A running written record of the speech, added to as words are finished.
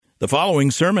The following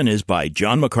sermon is by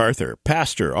John MacArthur,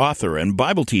 pastor, author, and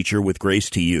Bible teacher with Grace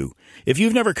to You. If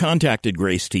you've never contacted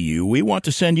Grace to You, we want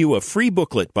to send you a free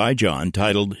booklet by John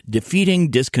titled Defeating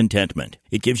Discontentment.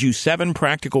 It gives you 7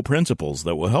 practical principles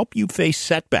that will help you face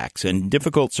setbacks and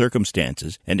difficult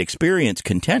circumstances and experience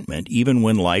contentment even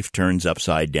when life turns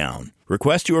upside down.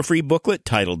 Request your free booklet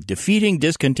titled Defeating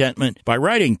Discontentment by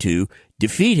writing to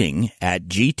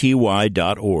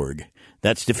defeating@gty.org.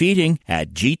 That's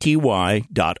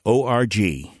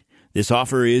defeating@gty.org. This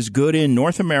offer is good in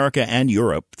North America and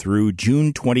Europe through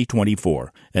June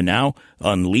 2024. And now,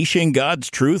 unleashing God's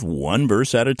truth one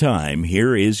verse at a time,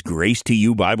 here is Grace to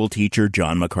You Bible teacher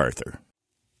John MacArthur.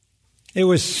 It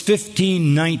was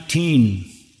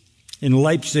 1519 in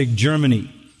Leipzig,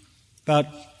 Germany, about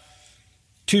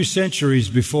 2 centuries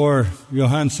before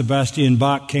Johann Sebastian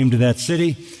Bach came to that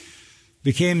city,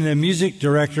 became the music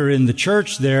director in the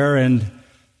church there, and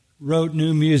wrote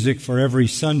new music for every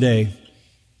Sunday,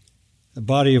 a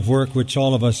body of work which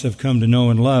all of us have come to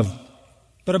know and love.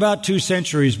 But about 2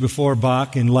 centuries before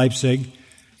Bach in Leipzig,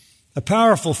 a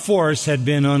powerful force had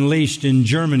been unleashed in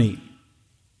Germany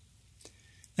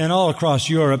and all across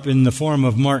Europe in the form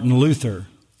of Martin Luther.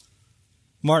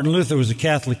 Martin Luther was a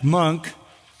Catholic monk,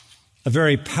 a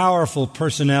very powerful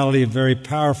personality, a very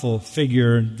powerful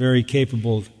figure, very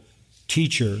capable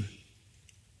teacher.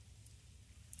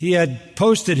 He had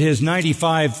posted his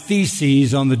 95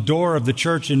 Theses on the door of the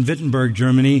church in Wittenberg,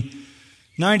 Germany.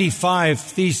 95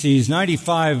 theses,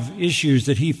 95 issues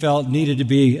that he felt needed to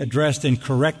be addressed and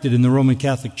corrected in the Roman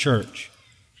Catholic Church.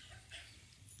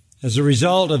 As a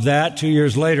result of that, 2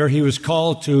 years later, he was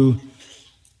called to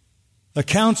a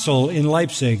council in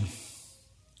Leipzig.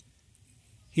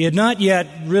 He had not yet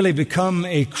really become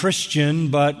a Christian,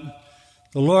 but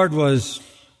the Lord was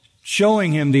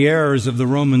showing him the errors of the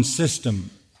Roman system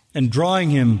and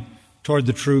drawing him toward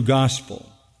the true gospel.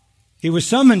 He was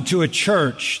summoned to a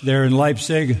church there in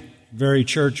Leipzig, very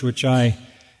church which I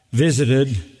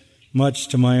visited, much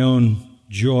to my own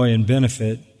joy and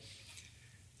benefit.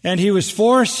 And he was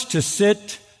forced to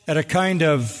sit at a kind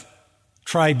of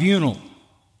tribunal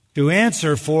to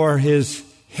answer for his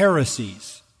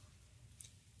heresies.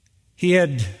 He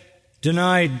had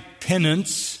denied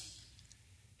penance.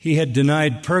 He had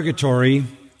denied purgatory.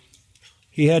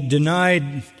 He had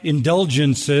denied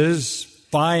indulgences,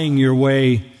 buying your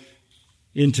way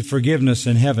into forgiveness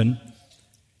in heaven.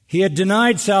 He had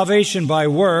denied salvation by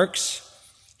works.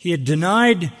 He had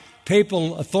denied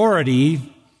papal authority.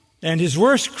 And his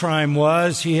worst crime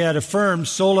was he had affirmed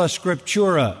sola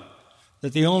scriptura,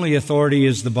 that the only authority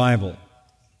is the Bible.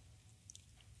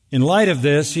 In light of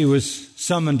this, he was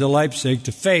summoned to Leipzig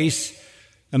to face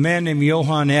a man named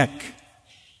Johann Eck.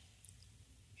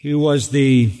 He was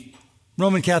the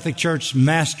Roman Catholic Church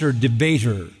master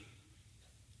debater.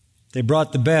 They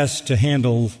brought the best to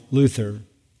handle Luther.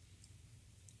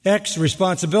 Eck's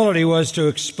responsibility was to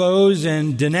expose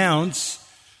and denounce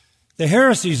the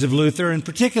heresies of Luther, and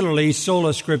particularly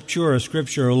sola scriptura,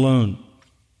 Scripture alone.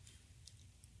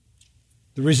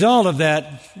 The result of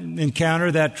that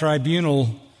encounter, that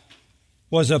tribunal,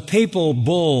 was a papal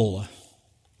bull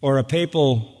or a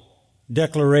papal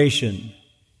declaration.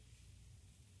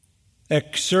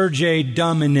 Exsurge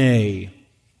Domine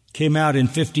came out in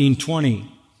 1520.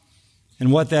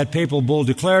 And what that papal bull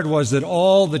declared was that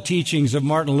all the teachings of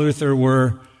Martin Luther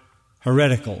were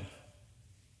heretical.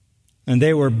 And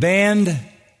they were banned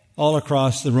all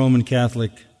across the Roman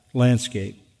Catholic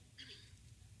landscape.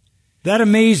 That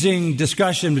amazing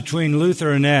discussion between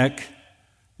Luther and Eck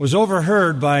was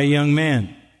overheard by a young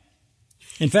man.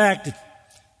 In fact,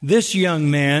 this young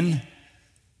man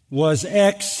was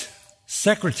Eck's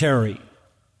secretary.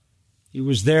 He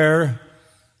was there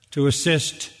to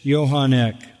assist Johann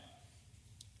Eck.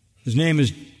 His name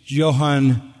is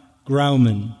Johann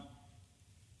Graumann.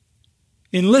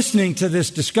 In listening to this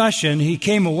discussion, he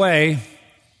came away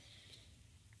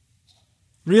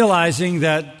realizing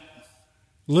that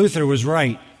Luther was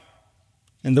right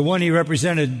and the one he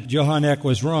represented, Johann Eck,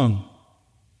 was wrong.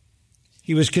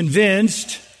 He was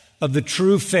convinced of the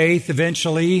true faith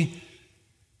eventually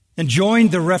and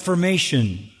joined the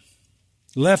Reformation,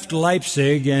 left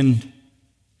Leipzig, and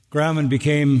Graumann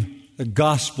became a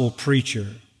gospel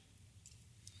preacher.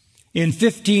 In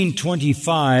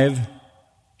 1525,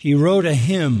 he wrote a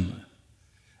hymn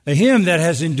that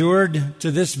has endured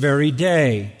to this very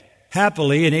day.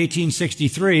 Happily, in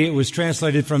 1863, it was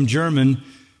translated from German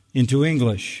into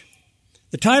English.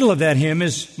 The title of that hymn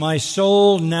is, "My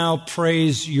Soul Now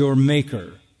Praise Your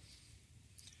Maker."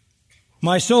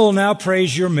 My soul now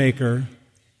praise your Maker.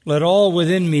 Let all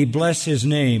within me bless his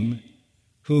name,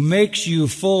 who makes you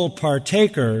full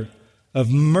partaker of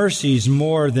mercies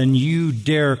more than you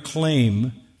dare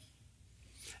claim.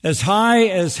 As high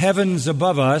as heavens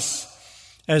above us,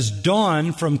 as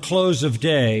dawn from close of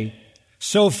day,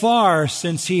 so far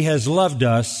since He has loved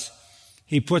us,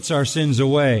 He puts our sins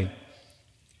away.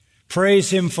 Praise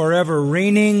Him forever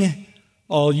reigning,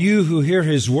 all you who hear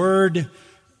His word,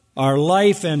 our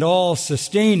life and all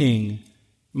sustaining.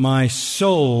 My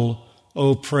soul,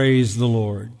 O praise the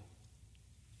Lord.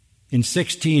 In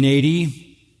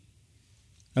 1680,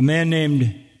 a man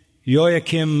named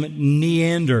Joachim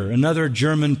Neander, another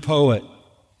German poet,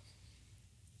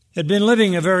 had been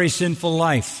living a very sinful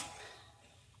life.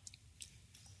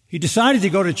 He decided to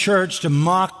go to church to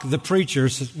mock the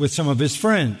preachers with some of his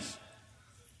friends.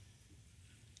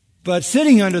 But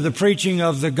sitting under the preaching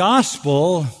of the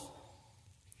gospel,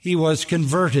 he was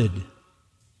converted.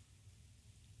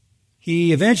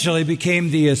 He eventually became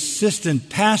the assistant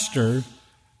pastor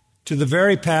to the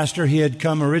very pastor he had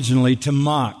come originally to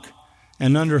mock,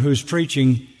 and under whose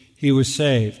preaching he was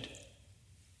saved.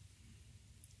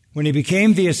 When he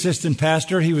became the assistant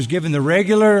pastor, he was given the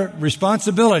regular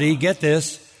responsibility, get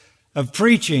this, of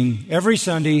preaching every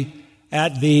Sunday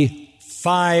at the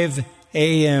 5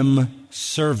 a.m.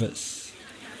 service.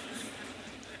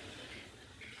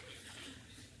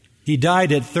 He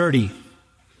died at 30.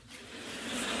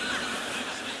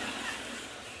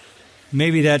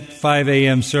 Maybe that 5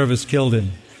 a.m. service killed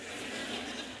him.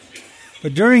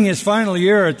 But during his final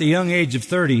year at the young age of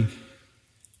 30,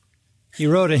 he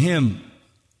wrote a hymn,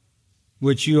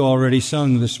 which you already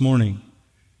sung this morning.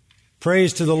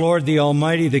 Praise to the Lord, the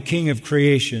Almighty, the King of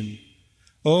creation.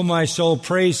 O my soul,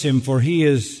 praise Him, for He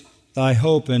is thy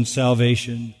hope and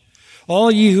salvation.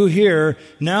 All ye who hear,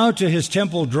 now to His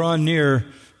temple draw near,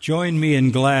 join me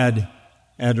in glad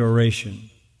adoration.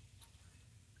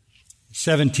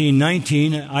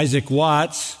 1719, Isaac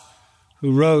Watts,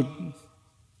 who wrote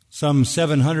some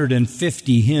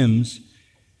 750 hymns,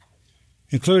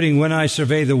 including When I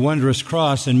Survey the Wondrous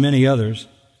Cross and many others,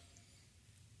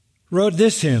 wrote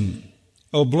this hymn,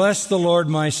 O bless the Lord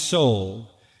my soul,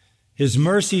 His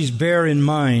mercies bear in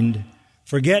mind,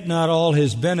 forget not all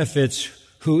His benefits,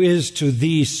 who is to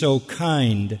thee so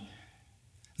kind.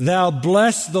 Thou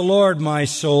bless the Lord, my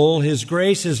soul, His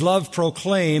grace, His love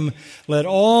proclaim. Let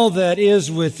all that is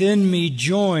within me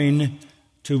join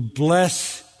to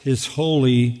bless His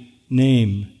holy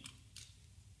name.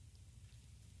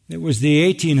 It was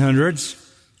the 1800s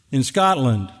in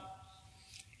Scotland.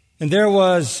 And there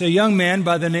was a young man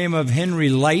by the name of Henry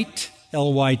Lyte,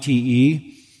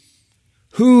 L-Y-T-E,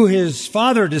 who his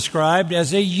father described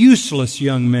as a useless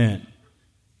young man,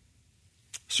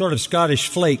 sort of Scottish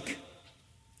flake,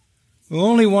 who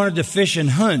only wanted to fish and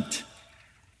hunt.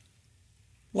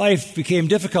 Life became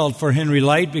difficult for Henry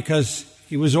Lyte because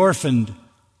he was orphaned.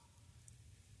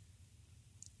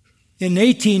 In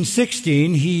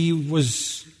 1816, he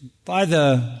was by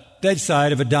the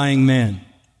bedside of a dying man.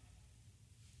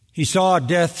 He saw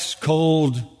death's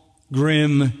cold,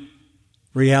 grim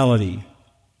reality.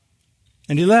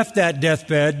 And he left that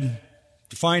deathbed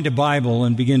to find a Bible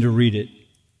and begin to read it.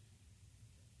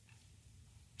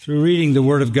 Through reading the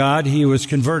Word of God, he was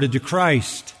converted to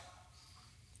Christ.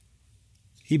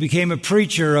 He became a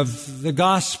preacher of the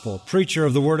gospel, preacher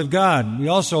of the Word of God. He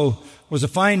also was a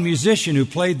fine musician who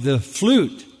played the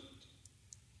flute.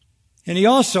 And he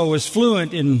also was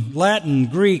fluent in Latin,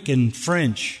 Greek, and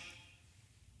French.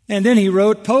 And then he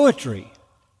wrote poetry.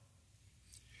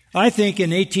 I think in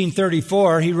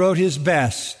 1834 he wrote his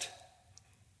best.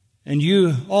 And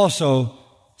you also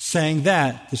sang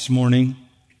that this morning.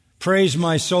 Praise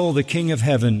my soul, the King of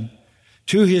heaven.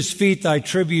 To His feet thy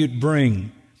tribute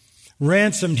bring.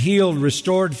 Ransomed, healed,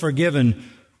 restored, forgiven.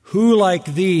 Who like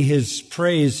thee His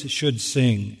praise should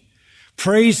sing?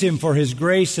 Praise Him for His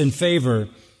grace and favor.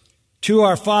 To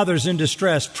our fathers in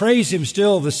distress, praise Him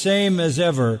still the same as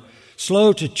ever.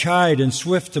 Slow to chide and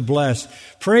swift to bless.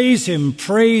 Praise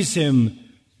Him,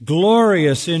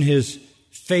 glorious in His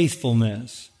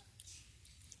faithfulness.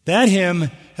 That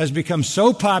hymn has become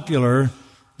so popular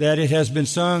that it has been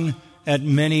sung at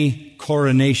many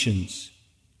coronations.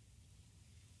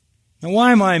 Now,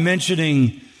 why am I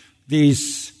mentioning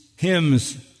these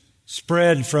hymns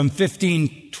spread from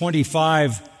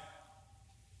 1525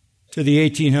 to the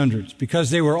 1800s?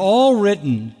 Because they were all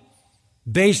written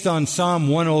based on Psalm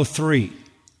 103.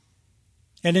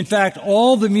 And in fact,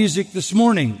 all the music this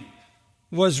morning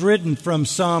was written from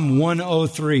Psalm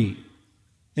 103,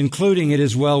 including It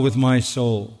Is Well With My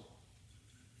Soul.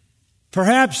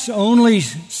 Perhaps only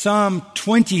Psalm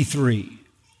 23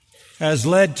 has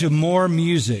led to more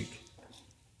music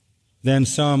than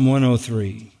Psalm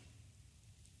 103.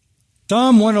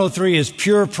 Psalm 103 is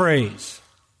pure praise.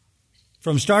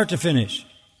 from start to finish.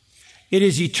 It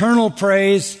is eternal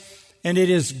praise, and it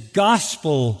is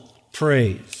gospel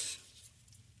praise.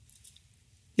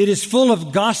 It is full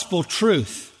of gospel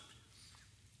truth.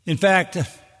 In fact,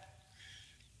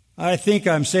 I think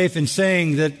I'm safe in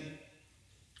saying that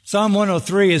Psalm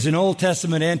 103 is an Old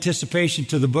Testament anticipation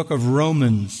to the book of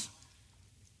Romans.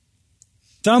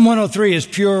 Psalm 103 is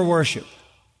pure worship.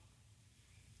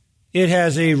 It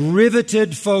has a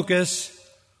riveted focus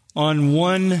on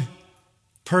one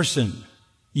person,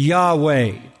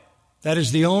 Yahweh. That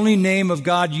is the only name of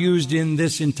God used in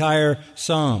this entire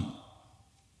psalm.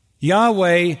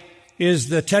 Yahweh is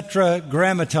the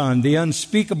tetragrammaton, the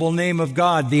unspeakable name of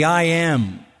God, the I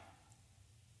Am.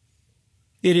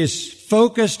 It is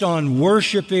focused on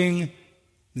worshiping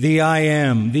the I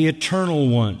Am, the Eternal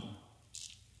One.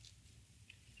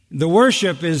 The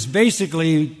worship is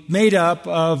basically made up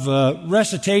of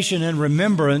recitation and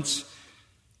remembrance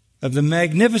of the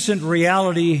magnificent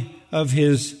reality of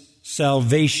His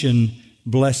salvation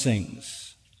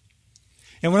blessings.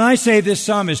 And when I say this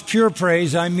psalm is pure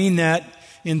praise, I mean that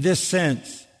in this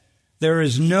sense. There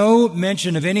is no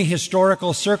mention of any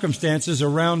historical circumstances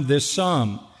around this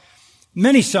psalm.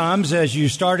 Many psalms, as you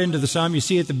start into the psalm, you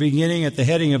see at the beginning, at the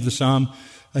heading of the psalm,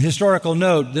 a historical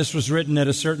note. This was written at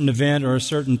a certain event or a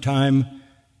certain time,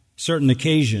 certain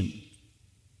occasion.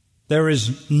 There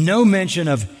is no mention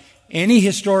of any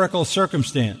historical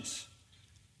circumstance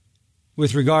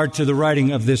with regard to the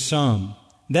writing of this psalm.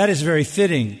 That is very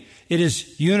fitting. It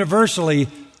is universally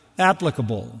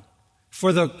applicable.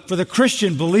 For the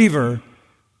Christian believer,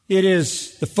 it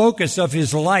is the focus of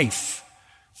his life.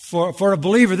 For a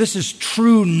believer, this is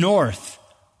true north.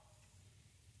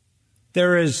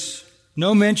 There is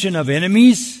no mention of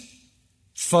enemies,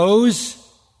 foes,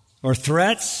 or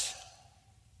threats.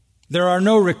 There are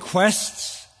no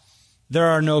requests. There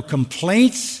are no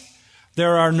complaints.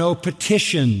 There are no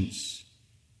petitions.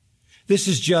 This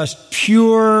is just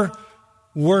pure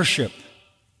worship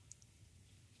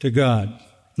to God.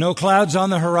 No clouds on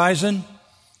the horizon.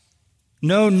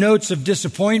 No notes of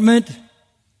disappointment.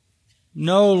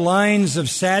 No lines of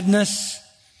sadness.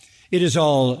 It is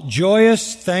all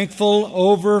joyous, thankful,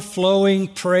 overflowing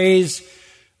praise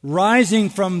rising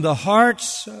from the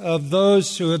hearts of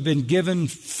those who have been given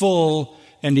full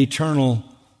and eternal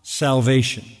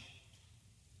salvation.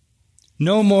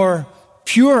 No more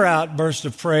pure outburst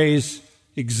of praise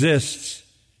exists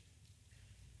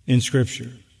in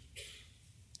Scripture.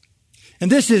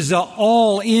 And this is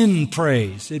all-in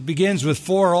praise. It begins with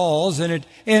four alls and it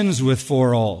ends with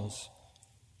four alls.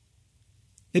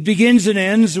 It begins and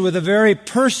ends with a very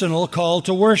personal call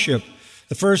to worship.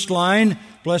 The first line,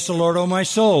 bless the Lord, O my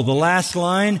soul. The last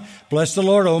line, bless the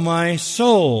Lord, O my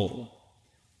soul.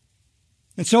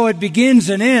 And so it begins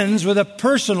and ends with a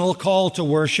personal call to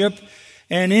worship,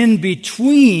 and in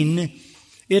between,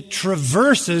 it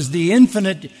traverses the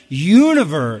infinite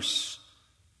universe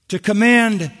to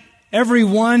command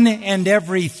everyone and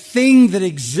everything that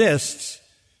exists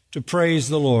to praise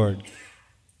the Lord,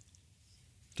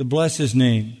 to bless His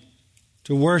name,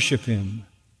 to worship Him.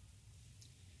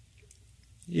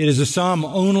 It is a psalm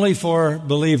only for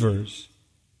believers.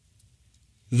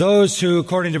 Those who,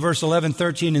 according to verse 11,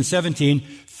 13, and 17,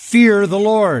 fear the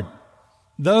Lord.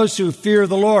 Those who fear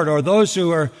the Lord, or those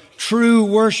who are true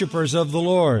worshipers of the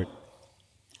Lord.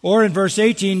 Or in verse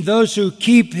 18, those who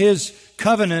keep His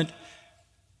covenant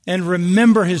and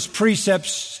remember His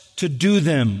precepts to do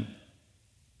them.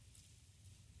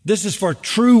 This is for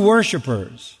true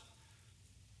worshipers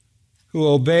who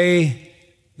obey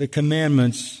the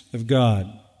commandments of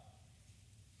God.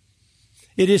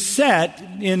 It is set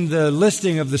in the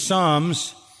listing of the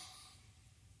Psalms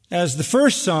as the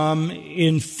first psalm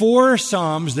in 4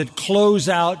 psalms that close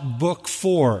out Book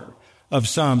 4 of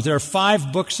Psalms. There are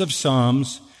 5 books of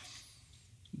Psalms.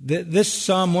 This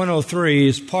Psalm 103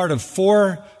 is part of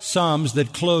 4 psalms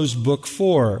that close Book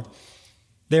 4.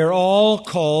 They're all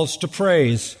calls to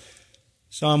praise.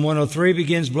 Psalm 103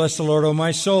 begins, bless the Lord, O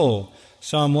my soul.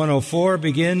 Psalm 104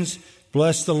 begins,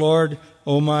 bless the Lord,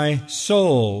 O my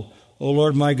soul. O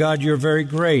Lord my God, you're very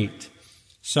great.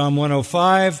 Psalm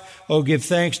 105, O give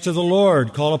thanks to the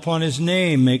Lord, call upon His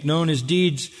name, make known His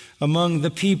deeds among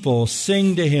the people,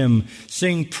 sing to Him,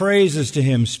 sing praises to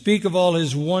Him, speak of all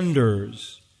His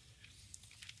wonders.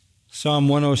 Psalm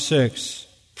 106,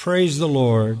 praise the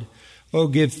Lord. O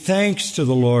give thanks to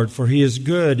the Lord, for He is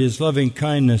good, His loving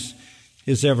kindness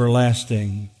is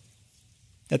everlasting.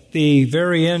 At the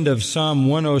very end of Psalm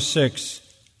 106,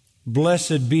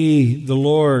 blessed be the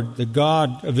Lord, the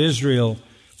God of Israel,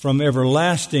 from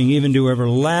everlasting even to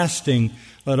everlasting.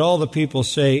 Let all the people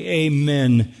say,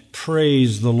 Amen.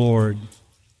 Praise the Lord.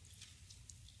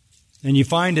 And you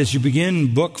find as you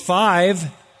begin Book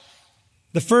 5,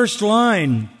 the first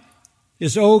line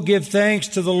is, "Oh, give thanks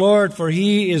to the Lord, for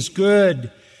He is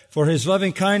good, for His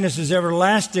loving kindness is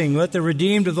everlasting. Let the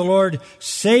redeemed of the Lord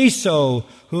say so,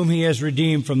 whom He has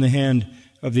redeemed from the hand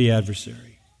of the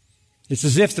adversary." It's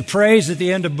as if the praise at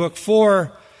the end of Book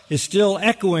 4 is still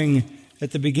echoing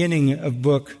at the beginning of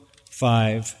Book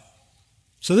 5.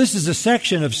 So this is a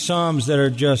section of Psalms that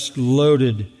are just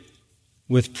loaded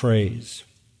with praise.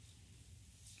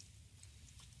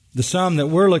 The psalm that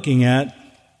we're looking at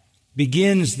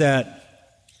begins that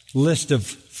list of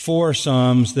 4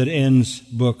 psalms that ends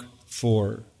Book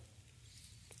 4.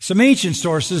 Some ancient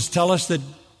sources tell us that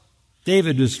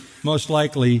David was most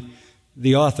likely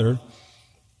the author.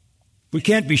 We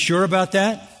can't be sure about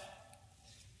that.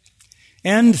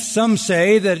 And some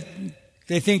say that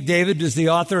they think David was the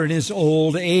author in his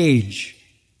old age.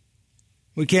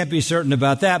 We can't be certain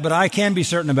about that, but I can be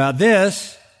certain about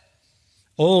this.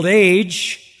 Old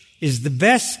age is the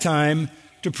best time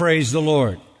to praise the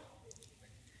Lord.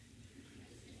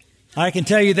 I can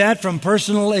tell you that from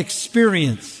personal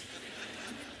experience.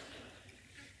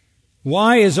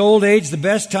 Why is old age the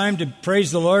best time to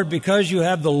praise the Lord? Because you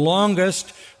have the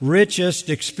longest, richest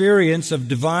experience of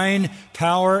divine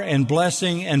power and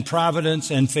blessing and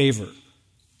providence and favor.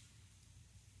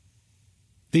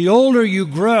 The older you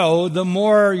grow, the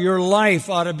more your life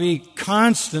ought to be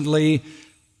constantly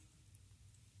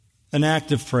an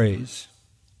act of praise,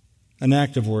 an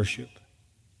act of worship.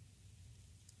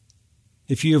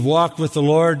 If you have walked with the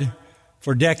Lord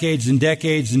for decades and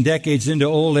decades and decades into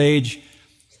old age,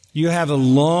 you have a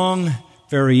long,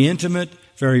 very intimate,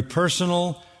 very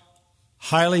personal,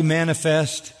 highly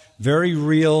manifest, very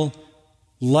real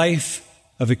life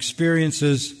of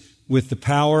experiences with the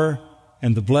power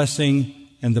and the blessing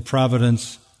and the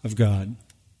providence of God.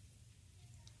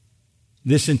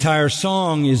 This entire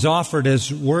song is offered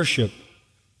as worship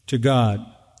to God.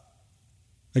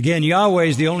 Again, Yahweh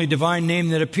is the only divine name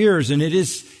that appears, and it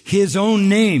is His own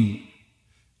name.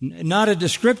 Not a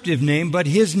descriptive name, but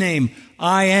His name,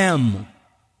 I Am.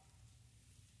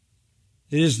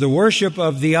 It is the worship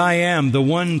of the I Am, the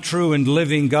one true and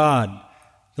living God,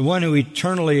 the one who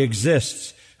eternally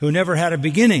exists, who never had a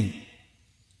beginning,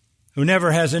 who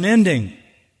never has an ending.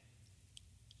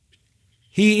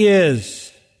 He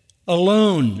is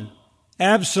alone,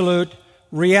 absolute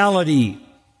reality.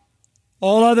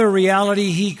 All other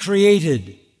reality He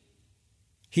created.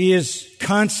 He is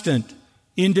constant,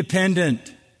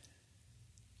 independent,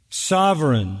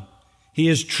 sovereign. He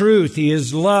is truth. He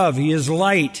is love. He is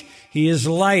light. He is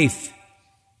life.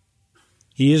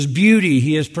 He is beauty.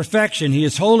 He is perfection. He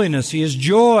is holiness. He is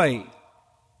joy.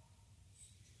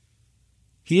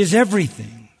 He is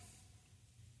everything.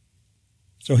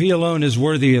 So He alone is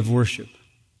worthy of worship.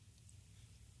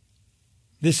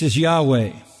 This is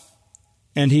Yahweh,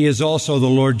 and He is also the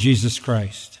Lord Jesus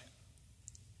Christ.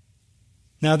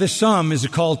 Now, this psalm is a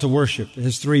call to worship. It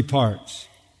has 3 parts.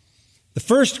 The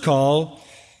first call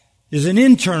is an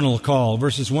internal call,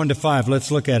 verses 1 to 5.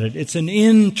 Let's look at it. It's an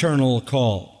internal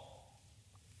call.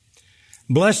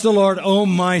 Bless the Lord, O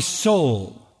my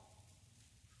soul.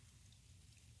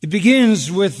 It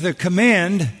begins with the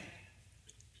command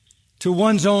to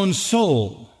one's own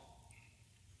soul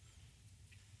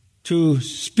to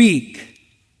speak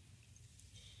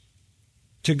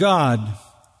to God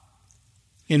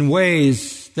in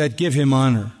ways that give Him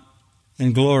honor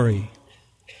and glory,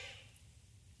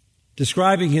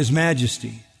 describing His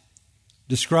majesty,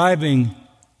 describing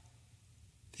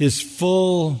His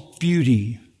full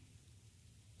beauty,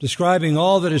 describing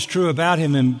all that is true about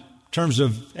Him in terms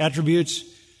of attributes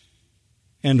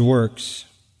and works.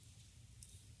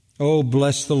 Oh,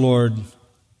 bless the Lord,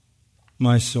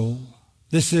 my soul.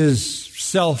 This is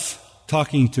self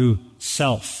talking to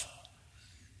self.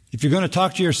 If you're going to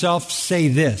talk to yourself, say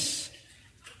this: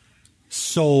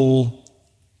 soul,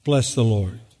 bless the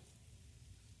Lord.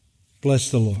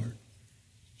 Bless the Lord.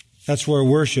 That's where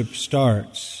worship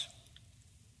starts.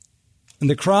 And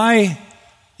the cry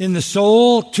in the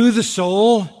soul, to the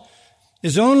soul,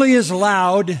 is only as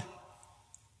loud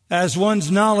as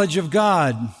one's knowledge of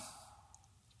God.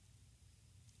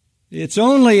 It's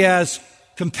only as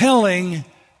compelling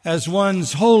as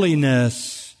one's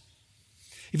holiness.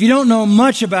 If you don't know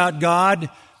much about God,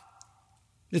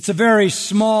 it's a very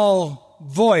small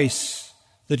voice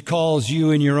that calls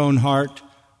you in your own heart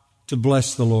to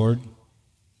bless the Lord.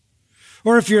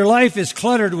 Or if your life is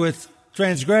cluttered with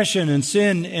transgression and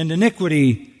sin and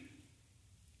iniquity,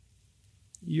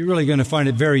 you're really going to find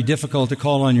it very difficult to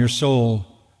call on your soul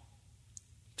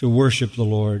to worship the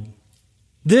Lord.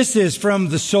 This is from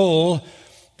the soul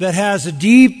that has a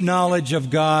deep knowledge of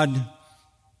God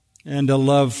and a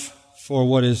love for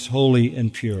what is holy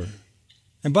and pure.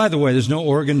 And by the way, there's no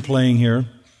organ playing here.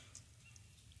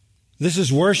 This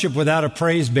is worship without a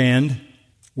praise band,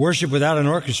 worship without an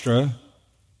orchestra.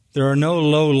 There are no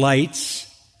low lights.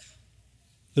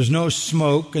 There's no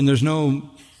smoke, and there's no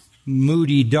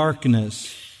moody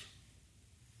darkness.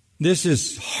 This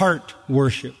is heart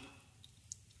worship.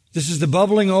 This is the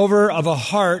bubbling over of a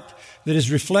heart that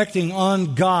is reflecting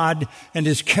on God and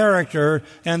His character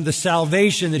and the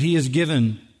salvation that He has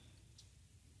given.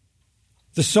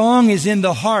 The song is in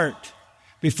the heart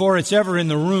before it's ever in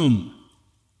the room.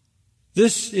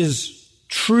 This is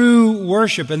true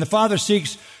worship, and the Father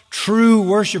seeks true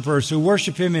worshipers who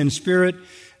worship Him in spirit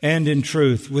and in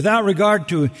truth, without regard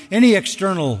to any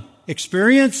external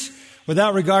experience,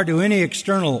 without regard to any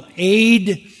external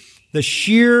aid. The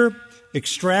sheer,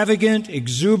 extravagant,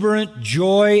 exuberant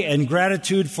joy and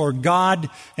gratitude for God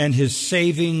and His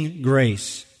saving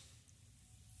grace.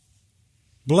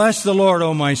 Bless the Lord,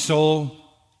 O my soul.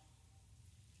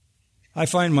 I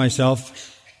find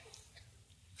myself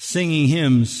singing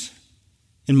hymns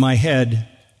in my head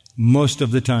most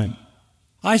of the time.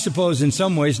 I suppose in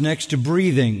some ways, next to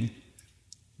breathing,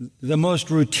 the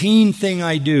most routine thing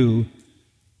I do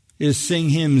is sing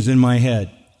hymns in my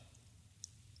head.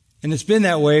 And it's been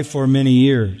that way for many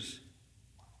years.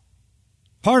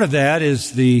 Part of that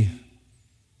is the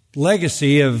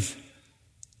legacy of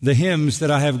the hymns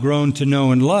that I have grown to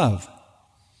know and love.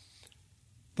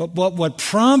 But what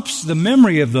prompts the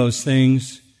memory of those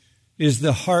things is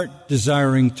the heart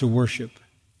desiring to worship.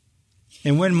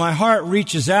 And when my heart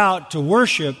reaches out to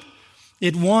worship,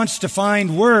 it wants to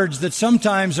find words that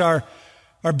sometimes are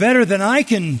better than I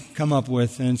can come up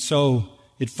with, and so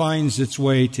it finds its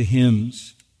way to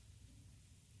hymns.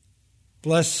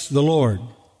 Bless the Lord.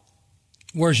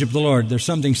 Worship the Lord. There's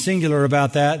something singular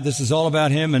about that. This is all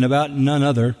about Him and about none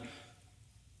other.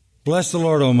 Bless the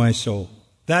Lord, O my soul.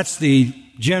 That's the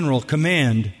general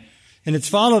command. And it's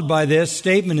followed by this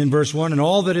statement in verse 1, and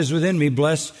all that is within me,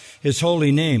 bless His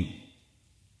holy name.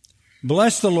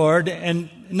 Bless the Lord, and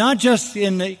not just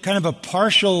in a kind of a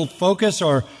partial focus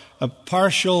or a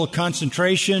partial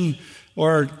concentration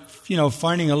or,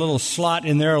 finding a little slot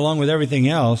in there along with everything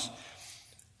else,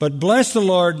 but bless the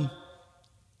Lord,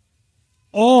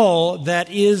 all that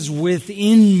is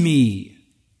within me,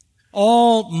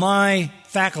 all my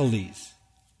faculties.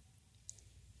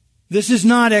 This is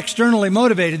not externally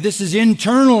motivated. This is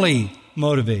internally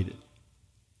motivated.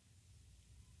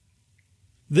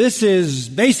 This is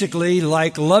basically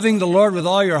like loving the Lord with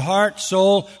all your heart,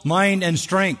 soul, mind, and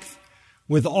strength,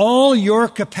 with all your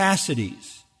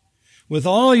capacities, with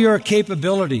all your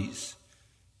capabilities.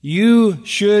 You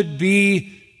should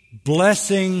be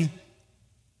blessing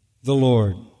the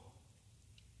Lord.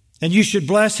 And you should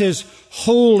bless His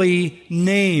holy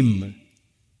name.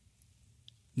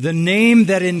 The name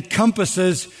that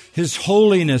encompasses His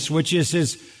holiness, which is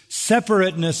His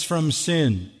separateness from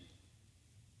sin.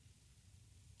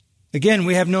 Again,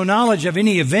 we have no knowledge of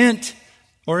any event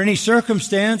or any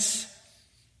circumstance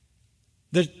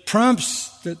that prompts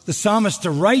the psalmist to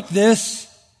write this,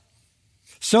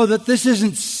 so that this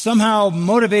isn't somehow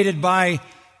motivated by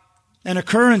an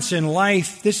occurrence in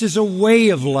life. This is a way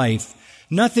of life.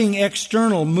 Nothing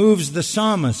external moves the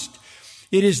psalmist.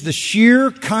 It is the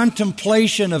sheer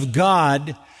contemplation of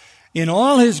God in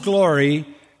all His glory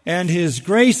and His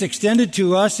grace extended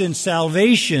to us in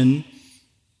salvation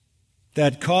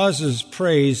that causes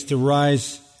praise to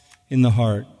rise in the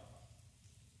heart.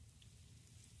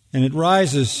 And it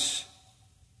rises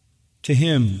to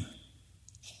Him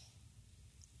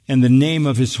and the name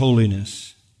of His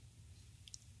holiness.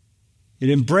 It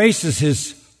embraces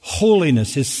His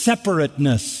holiness, His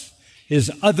separateness, His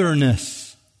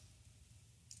otherness.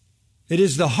 It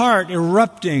is the heart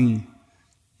erupting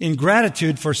in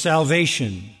gratitude for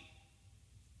salvation.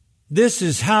 This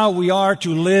is how we are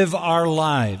to live our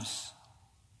lives.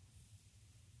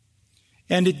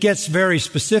 And it gets very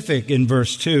specific in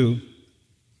verse 2.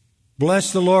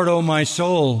 Bless the Lord, O my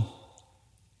soul,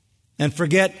 and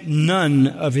forget none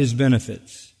of His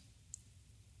benefits.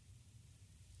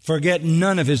 Forget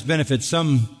none of His benefits.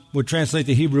 Some would translate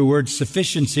the Hebrew word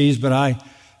sufficiencies, but I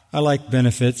like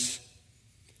benefits.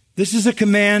 This is a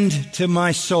command to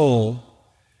my soul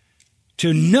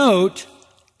to note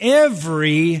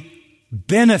every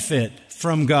benefit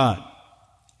from God.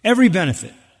 Every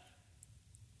benefit.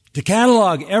 To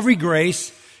catalog every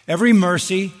grace, every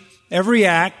mercy, every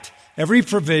act, every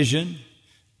provision,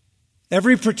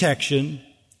 every protection,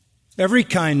 every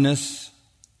kindness,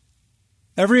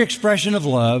 every expression of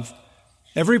love,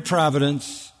 every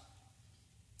providence.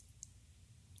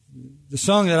 The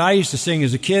song that I used to sing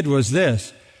as a kid was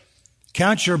this: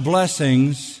 Count your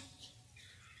blessings.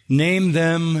 Name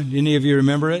them. Any of you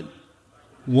remember it?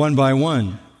 One by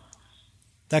one.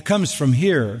 That comes from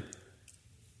here.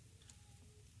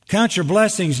 Count your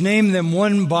blessings. Name them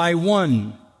one by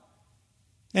one.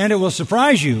 And it will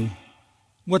surprise you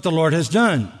what the Lord has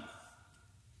done.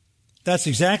 That's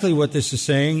exactly what this is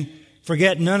saying.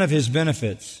 Forget none of His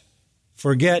benefits.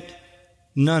 Forget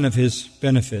none of His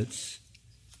benefits.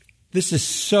 This is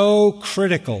so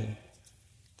critical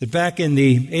that back in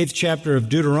the 8th chapter of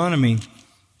Deuteronomy,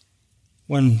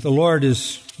 when the Lord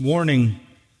is warning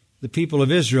the people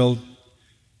of Israel,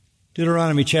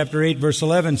 Deuteronomy chapter 8 verse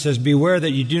 11 says, "Beware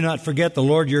that you do not forget the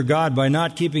Lord your God by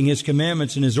not keeping His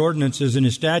commandments and His ordinances and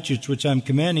His statutes, which I'm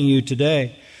commanding you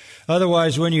today.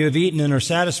 Otherwise, when you have eaten and are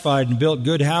satisfied and built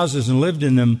good houses and lived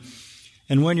in them,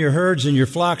 and when your herds and your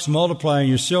flocks multiply and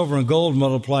your silver and gold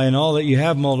multiply and all that you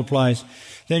have multiplies,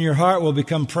 then your heart will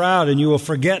become proud and you will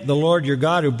forget the Lord your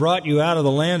God who brought you out of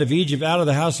the land of Egypt, out of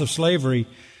the house of slavery.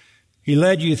 He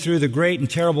led you through the great and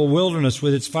terrible wilderness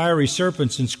with its fiery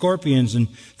serpents and scorpions and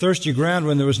thirsty ground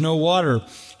when there was no water.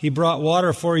 He brought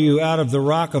water for you out of the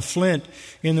rock of flint.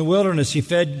 In the wilderness He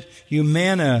fed you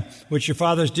manna, which your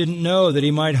fathers didn't know, that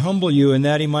He might humble you and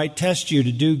that He might test you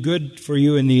to do good for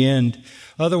you in the end.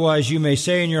 Otherwise you may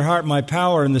say in your heart, my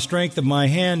power and the strength of my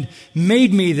hand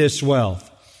made me this wealth.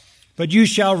 But you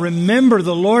shall remember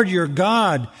the Lord your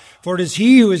God, for it is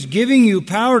He who is giving you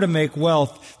power to make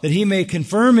wealth, that He may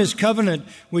confirm His covenant,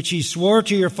 which He swore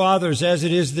to your fathers as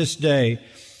it is this day.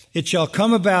 It shall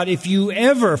come about if you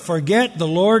ever forget the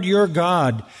Lord your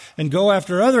God and go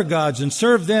after other gods and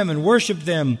serve them and worship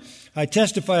them, I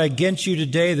testify against you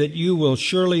today that you will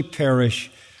surely perish.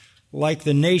 Like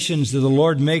the nations that the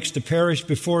Lord makes to perish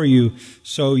before you,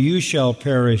 so you shall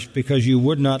perish, because you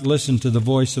would not listen to the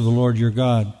voice of the Lord your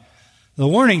God." The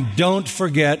warning, don't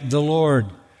forget the Lord.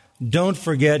 Don't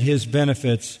forget His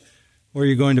benefits, or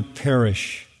you're going to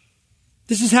perish.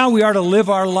 This is how we are to live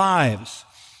our lives.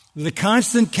 The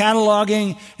constant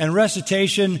cataloging and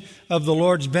recitation of the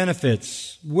Lord's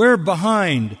benefits. We're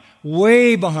behind,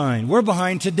 way behind. We're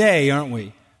behind today, aren't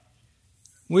we?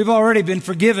 We've already been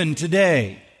forgiven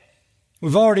today.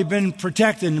 We've already been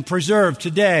protected and preserved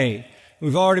today.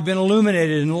 We've already been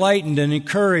illuminated, enlightened, and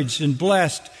encouraged and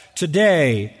blessed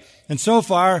today. And so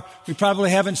far, we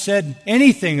probably haven't said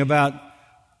anything about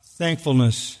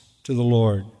thankfulness to the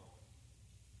Lord.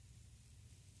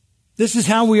 This is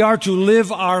how we are to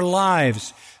live our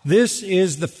lives. This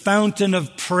is the fountain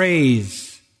of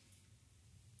praise.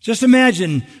 Just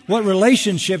imagine what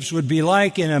relationships would be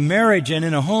like in a marriage and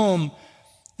in a home,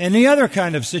 and any other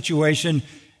kind of situation,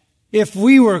 if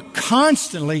we were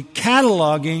constantly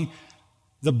cataloging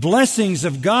the blessings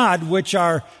of God, which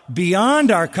are beyond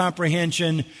our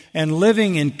comprehension, and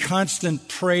living in constant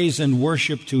praise and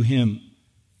worship to Him.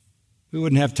 We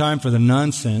wouldn't have time for the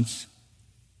nonsense.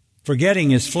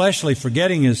 Forgetting is fleshly.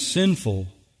 Forgetting is sinful.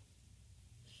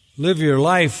 Live your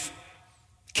life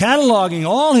cataloging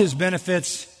all His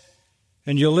benefits,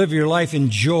 and you'll live your life in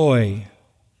joy.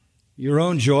 Your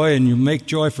own joy, and you'll make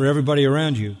joy for everybody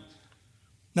around you.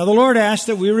 Now, the Lord asks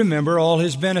that we remember all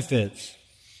His benefits.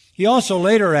 He also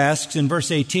later asks in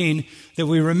verse 18 that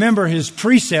we remember His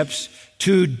precepts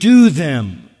to do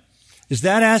them. Is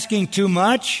that asking too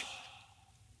much?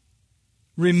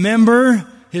 Remember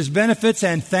His benefits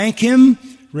and thank Him.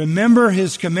 Remember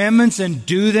His commandments and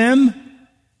do them.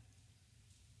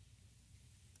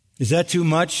 Is that too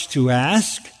much to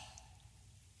ask?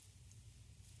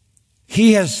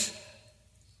 He has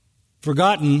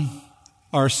forgotten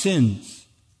our sins.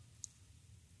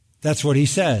 That's what He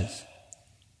says.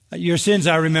 Your sins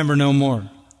I remember no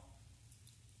more.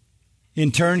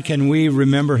 In turn, can we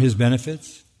remember His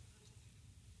benefits?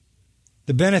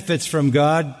 The benefits from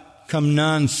God come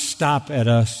non-stop at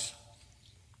us.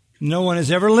 No one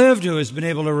has ever lived who has been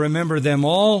able to remember them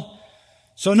all.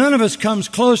 So none of us comes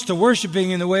close to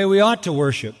worshiping in the way we ought to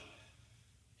worship.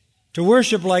 To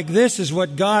worship like this is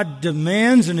what God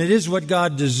demands, and it is what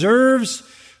God deserves,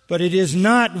 but it is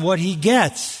not what He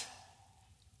gets.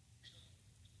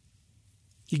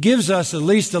 He gives us at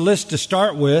least a list to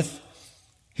start with.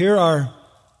 Here are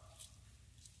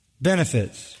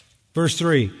benefits. Verse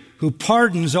 3, who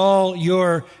pardons all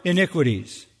your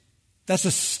iniquities. That's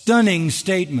a stunning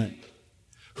statement.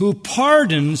 Who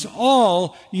pardons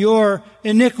all your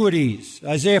iniquities.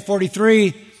 Isaiah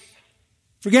 43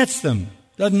 forgets them,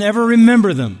 doesn't ever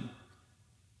remember them.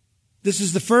 This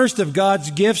is the first of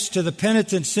God's gifts to the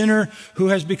penitent sinner who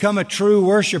has become a true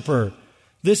worshiper.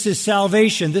 This is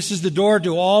salvation. This is the door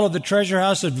to all of the treasure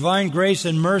house of divine grace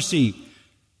and mercy.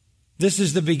 This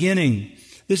is the beginning.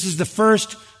 This is the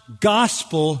first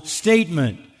gospel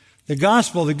statement The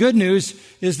gospel, the good news,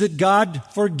 is that God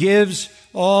forgives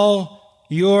all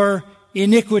your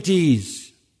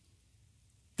iniquities.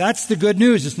 That's the good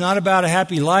news. It's not about a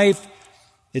happy life.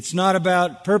 It's not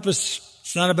about purpose.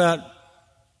 It's not about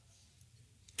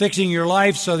fixing your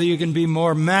life so that you can be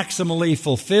more maximally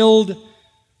fulfilled.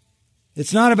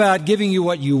 It's not about giving you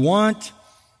what you want.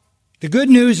 The good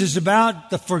news is about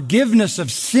the forgiveness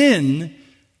of sin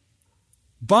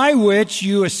by which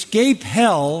you escape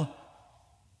hell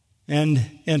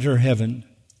and enter heaven.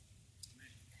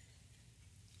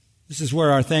 This is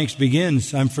where our thanks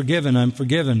begins. I'm forgiven. I'm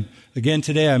forgiven. Again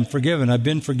today, I'm forgiven. I've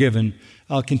been forgiven.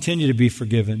 I'll continue to be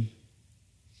forgiven.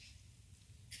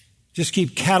 Just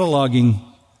keep cataloging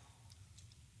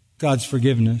God's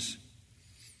forgiveness.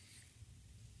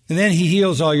 And then He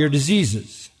heals all your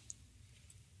diseases.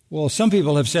 Well, some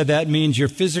people have said that means your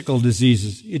physical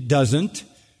diseases. It doesn't,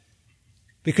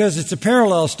 because it's a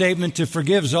parallel statement to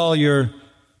forgives all your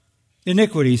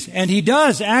iniquities. And He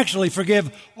does actually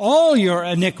forgive all your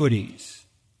iniquities.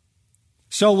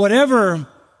 So whatever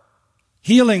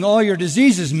healing all your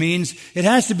diseases means, it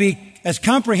has to be as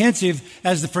comprehensive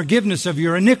as the forgiveness of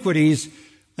your iniquities.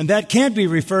 And that can't be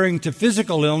referring to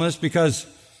physical illness, because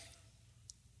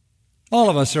all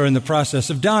of us are in the process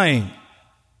of dying.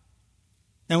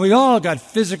 And we all got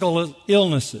physical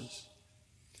illnesses.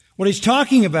 What he's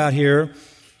talking about here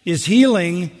is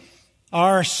healing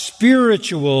our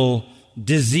spiritual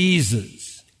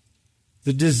diseases,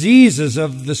 the diseases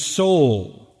of the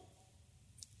soul.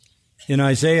 In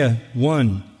Isaiah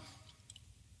 1,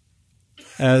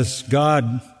 as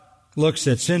God looks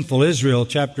at sinful Israel,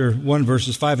 chapter 1,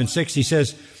 verses 5 and 6, He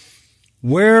says,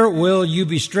 "Where will you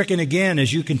be stricken again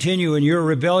as you continue in your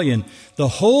rebellion? The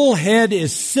whole head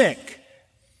is sick.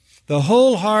 The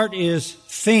whole heart is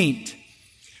faint.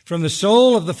 From the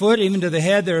sole of the foot even to the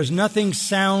head, there is nothing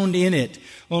sound in it.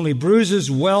 Only bruises,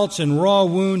 welts, and raw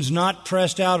wounds, not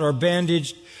pressed out or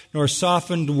bandaged, nor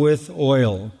softened with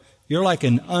oil. You're like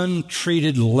an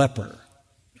untreated leper,"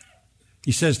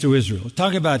 He says to Israel.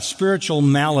 Talking about spiritual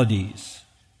maladies.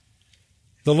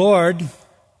 The Lord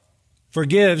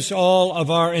forgives all of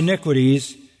our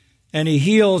iniquities, and He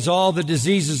heals all the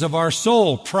diseases of our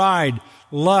soul: pride,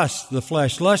 lust, the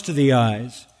flesh, lust of the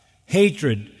eyes,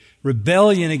 hatred,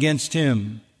 rebellion against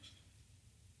Him.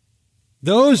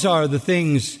 Those are the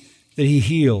things that He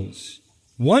heals.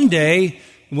 One day,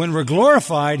 when we're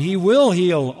glorified, He will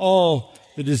heal all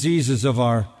the diseases of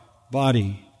our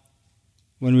body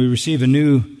when we receive a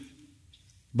new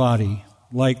body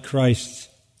like Christ's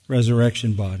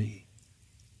resurrection body.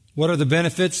 What are the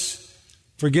benefits?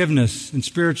 Forgiveness and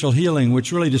spiritual healing,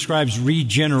 which really describes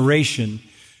regeneration,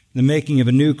 the making of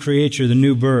a new creature, the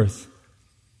new birth.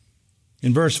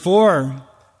 In verse 4,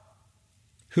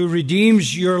 who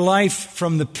redeems your life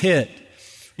from the pit.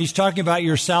 He's talking about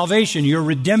your salvation, your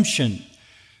redemption.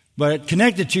 But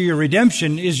connected to your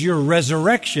redemption is your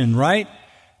resurrection, right?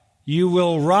 You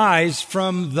will rise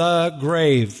from the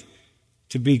grave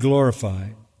to be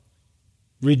glorified.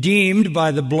 Redeemed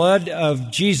by the blood of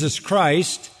Jesus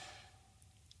Christ.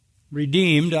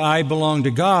 Redeemed, I belong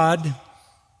to God,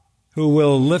 who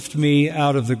will lift me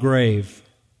out of the grave.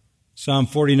 Psalm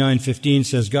 49:15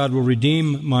 says, God will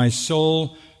redeem my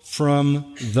soul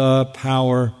from the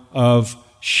power of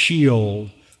Sheol,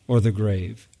 or the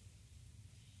grave.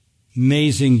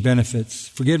 Amazing benefits.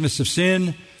 Forgiveness of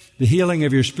sin, the healing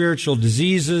of your spiritual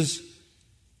diseases,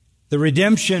 the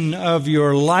redemption of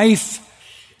your life,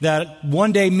 that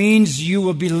one day means you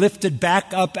will be lifted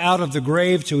back up out of the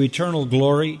grave to eternal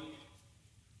glory.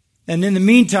 And in the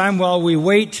meantime, while we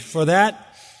wait for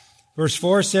that, verse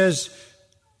 4 says,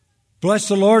 bless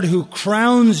the Lord who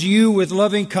crowns you with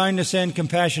loving kindness and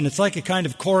compassion. It's like a kind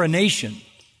of coronation.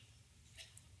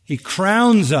 He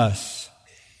crowns us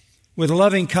with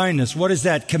loving kindness. What is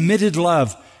that? Committed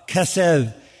love.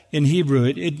 Chesed in Hebrew.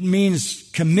 It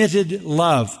means committed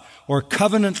love or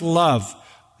covenant love.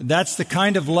 That's the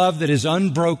kind of love that is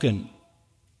unbroken.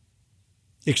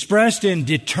 Expressed in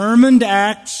determined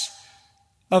acts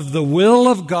of the will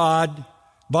of God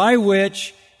by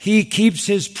which He keeps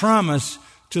His promise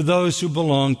to those who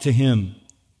belong to Him.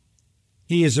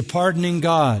 He is a pardoning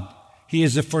God. He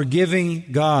is a forgiving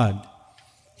God.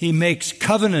 He makes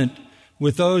covenant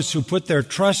with those who put their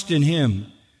trust in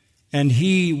Him, and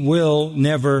He will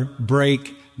never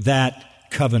break that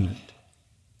covenant.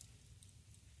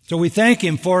 So we thank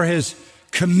Him for His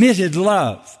committed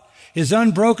love, His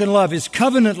unbroken love, His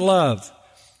covenant love,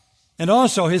 and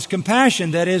also His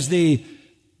compassion, that is the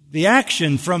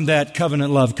action from that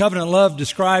covenant love. Covenant love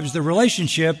describes the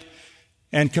relationship,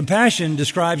 and compassion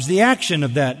describes the action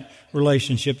of that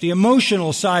relationship, the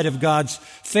emotional side of God's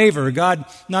favor. God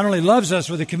not only loves us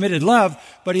with a committed love,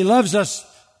 but He loves us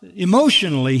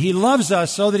emotionally. He loves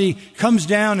us so that He comes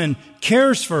down and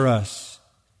cares for us.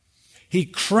 He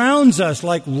crowns us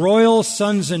like royal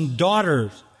sons and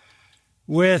daughters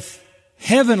with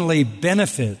heavenly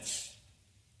benefits.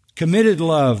 Committed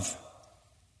love.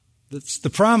 That's the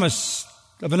promise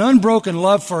of an unbroken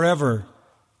love forever.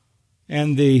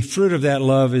 And the fruit of that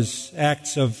love is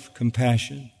acts of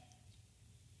compassion.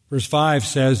 Verse 5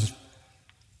 says,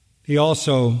 He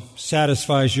also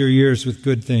satisfies your years with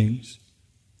good things.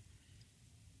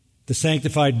 The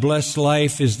sanctified, blessed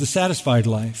life is the satisfied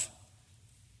life.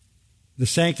 The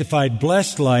sanctified,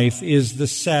 blessed life is the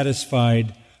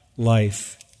satisfied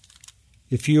life.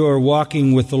 If you are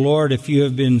walking with the Lord, if you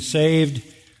have been saved,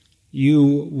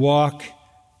 you walk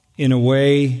in a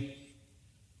way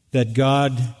that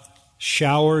God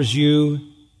showers you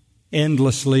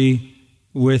endlessly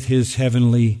with His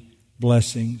heavenly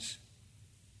blessings.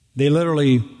 They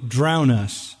literally drown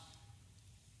us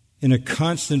in a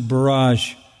constant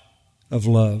barrage of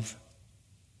love.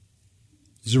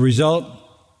 As a result,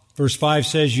 verse 5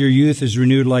 says, your youth is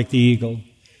renewed like the eagle.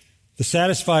 The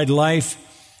satisfied life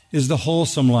is the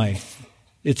wholesome life.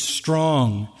 It's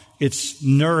strong. It's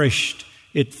nourished.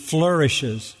 It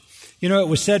flourishes. You know, it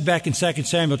was said back in 2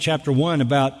 Samuel chapter 1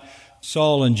 about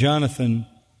Saul and Jonathan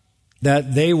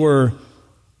that they were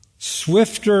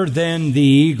swifter than the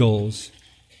eagles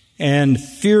and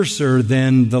fiercer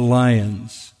than the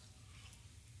lions.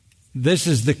 This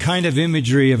is the kind of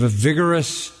imagery of a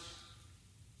vigorous,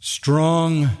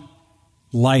 strong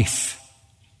life,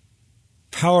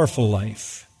 powerful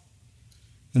life.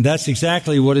 And that's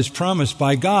exactly what is promised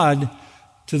by God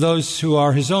to those who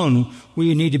are His own.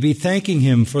 We need to be thanking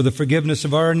Him for the forgiveness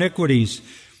of our iniquities,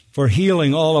 for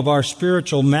healing all of our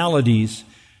spiritual maladies,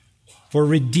 for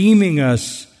redeeming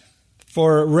us,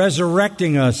 for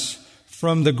resurrecting us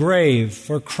from the grave,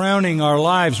 for crowning our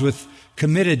lives with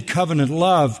committed covenant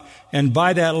love, and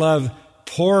by that love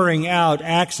pouring out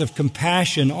acts of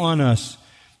compassion on us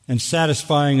and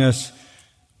satisfying us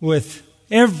with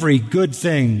every good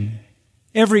thing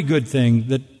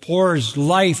that pours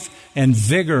life and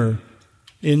vigor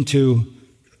into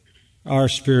our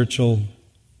spiritual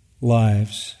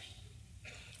lives.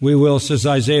 We will, says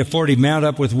Isaiah 40, mount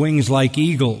up with wings like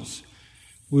eagles.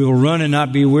 We will run and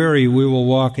not be weary. We will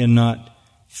walk and not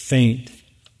faint.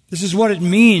 This is what it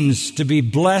means to be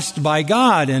blessed by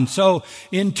God. And so,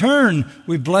 in turn,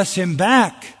 we bless Him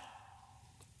back.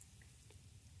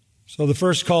 So the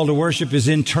first call to worship is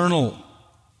internal.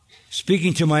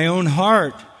 Speaking to my own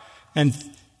heart and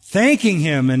thanking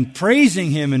Him and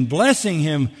praising Him and blessing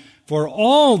Him for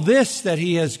all this that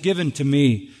He has given to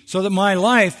me, so that my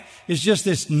life is just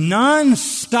this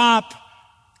non-stop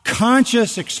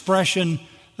conscious expression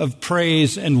of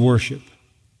praise and worship.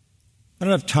 I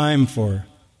don't have time for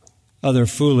other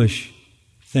foolish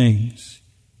things.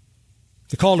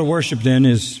 The call to worship then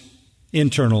is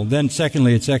internal. Then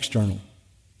secondly, it's external.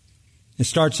 It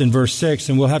starts in verse 6,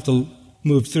 and we'll have to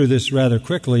move through this rather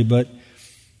quickly, but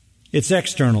it's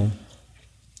external.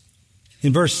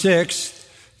 In verse 6,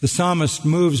 the psalmist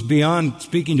moves beyond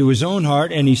speaking to his own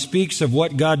heart, and he speaks of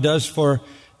what God does for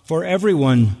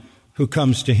everyone who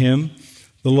comes to Him.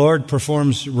 The Lord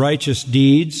performs righteous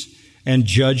deeds and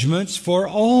judgments for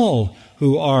all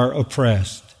who are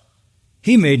oppressed.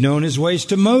 He made known His ways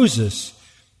to Moses.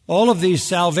 All of these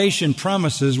salvation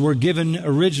promises were given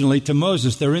originally to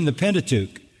Moses. They're in the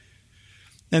Pentateuch.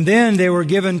 And then they were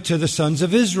given to the sons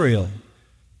of Israel.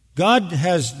 God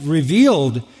has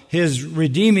revealed His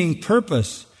redeeming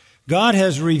purpose. God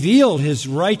has revealed His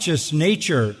righteous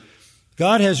nature.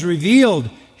 God has revealed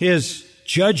His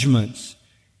judgments.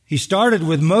 He started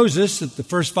with Moses at the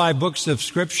first 5 books of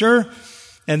Scripture,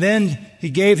 and then He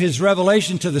gave His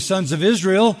revelation to the sons of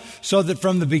Israel, so that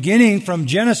from the beginning, from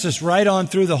Genesis right on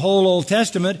through the whole Old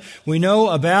Testament, we know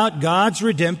about God's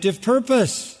redemptive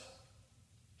purpose.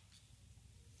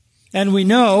 And we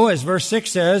know, as verse 6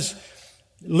 says,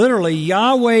 literally,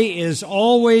 Yahweh is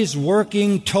always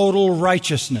working total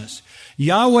righteousness.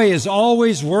 Yahweh is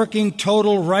always working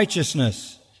total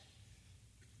righteousness.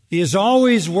 He is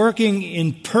always working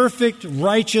in perfect,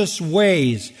 righteous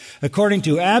ways, according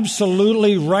to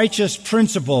absolutely righteous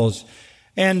principles,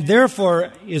 and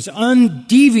therefore is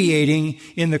undeviating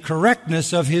in the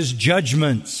correctness of His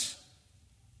judgments.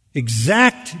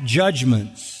 Exact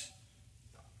judgments.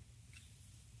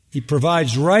 He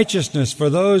provides righteousness for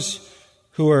those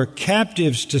who are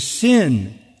captives to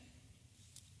sin,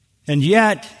 and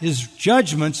yet His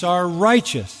judgments are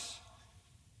righteous.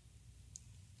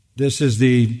 This is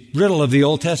the riddle of the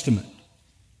Old Testament.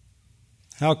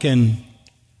 How can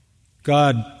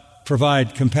God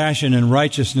provide compassion and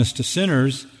righteousness to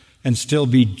sinners and still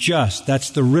be just? That's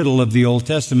the riddle of the Old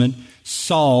Testament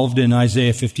solved in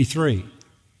Isaiah 53.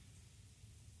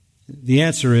 The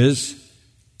answer is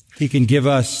He can give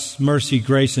us mercy,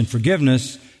 grace, and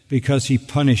forgiveness because He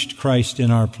punished Christ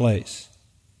in our place.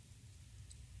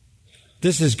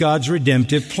 This is God's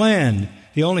redemptive plan.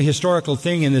 The only historical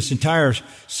thing in this entire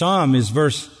psalm is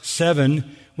verse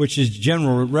 7, which is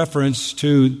general reference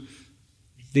to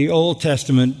the Old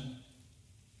Testament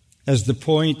as the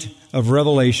point of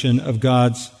revelation of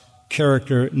God's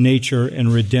character, nature,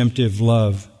 and redemptive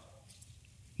love.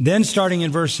 Then, starting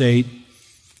in verse 8,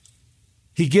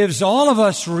 He gives all of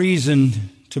us reason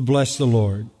to bless the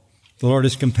Lord. The Lord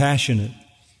is compassionate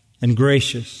and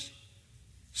gracious,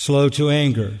 slow to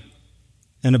anger,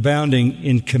 and abounding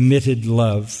in committed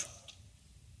love.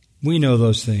 We know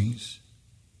those things.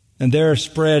 And they're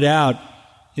spread out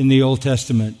in the Old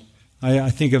Testament. I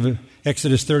think of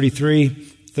Exodus 33,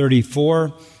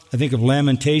 34. I think of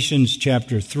Lamentations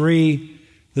chapter 3.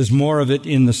 There's more of it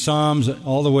in the Psalms,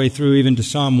 all the way through even to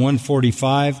Psalm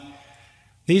 145.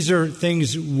 These are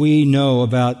things we know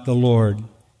about the Lord.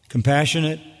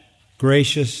 Compassionate,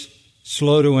 gracious,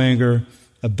 slow to anger,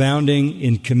 abounding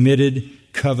in committed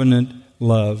covenant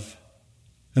love.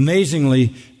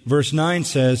 Amazingly, verse 9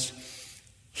 says,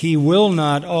 He will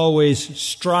not always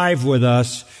strive with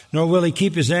us, nor will He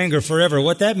keep His anger forever.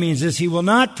 What that means is He will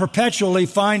not perpetually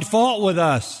find fault with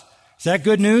us. Is that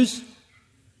good news?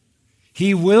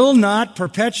 He will not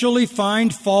perpetually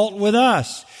find fault with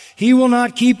us. He will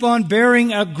not keep on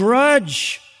bearing a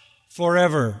grudge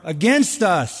forever against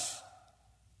us.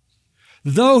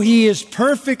 Though He is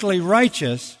perfectly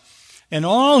righteous and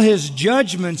all His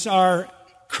judgments are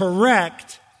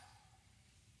correct,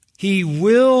 He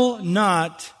will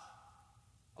not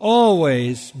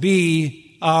always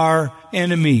be our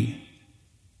enemy.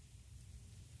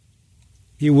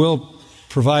 He will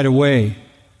provide a way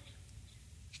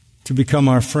to become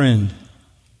our friend.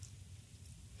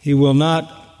 He will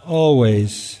not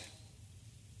always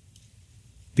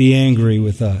be angry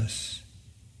with us.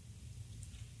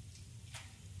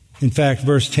 In fact,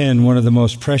 verse 10, one of the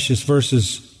most precious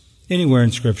verses anywhere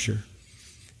in Scripture,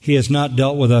 He has not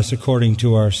dealt with us according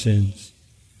to our sins.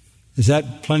 Is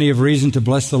that plenty of reason to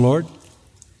bless the Lord?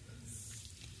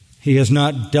 He has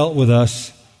not dealt with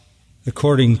us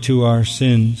according to our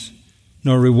sins,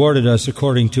 nor rewarded us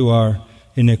according to our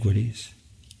iniquities.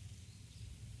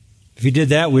 If He did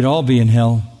that, we'd all be in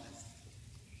hell.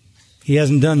 He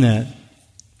hasn't done that.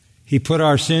 He put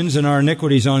our sins and our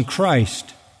iniquities on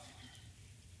Christ.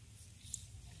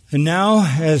 And now,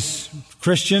 as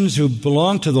Christians who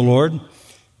belong to the Lord,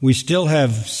 we still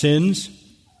have sins,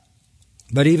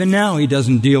 but even now He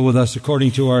doesn't deal with us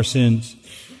according to our sins.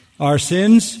 Our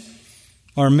sins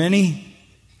are many.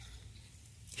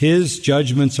 His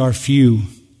judgments are few.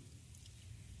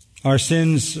 Our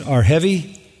sins are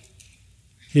heavy.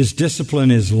 His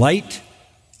discipline is light.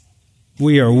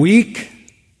 We are weak,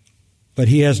 but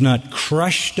He has not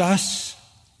crushed us.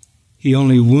 He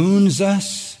only wounds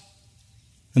us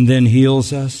and then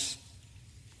heals us.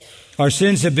 Our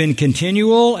sins have been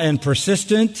continual and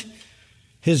persistent.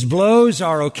 His blows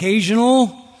are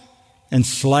occasional and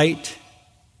slight.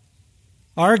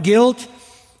 Our guilt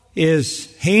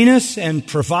is heinous and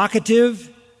provocative.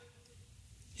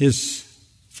 His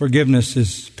forgiveness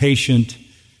is patient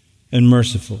and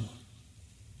merciful.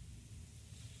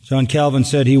 John Calvin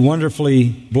said, He wonderfully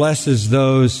blesses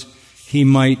those He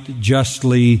might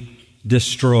justly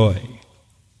destroy.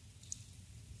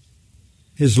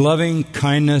 His loving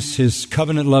kindness, His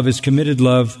covenant love, His committed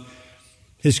love,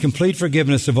 His complete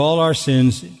forgiveness of all our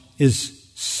sins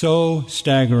is so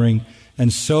staggering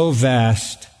and so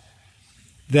vast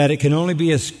that it can only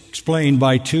be explained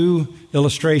by two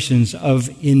illustrations of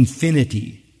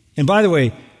infinity. And by the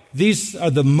way, these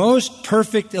are the most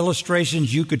perfect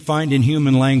illustrations you could find in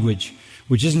human language,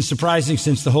 which isn't surprising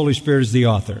since the Holy Spirit is the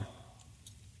author.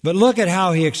 But look at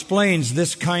how He explains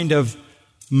this kind of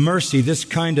mercy, this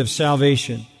kind of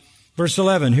salvation. Verse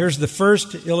 11, here's the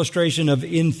first illustration of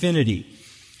infinity.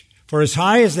 For as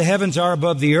high as the heavens are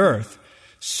above the earth,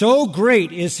 so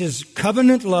great is His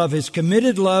covenant love, His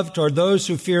committed love toward those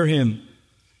who fear Him.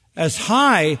 As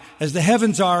high as the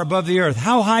heavens are above the earth.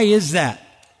 How high is that?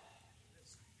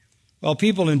 Well,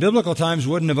 people in biblical times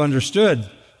wouldn't have understood.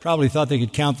 Probably thought they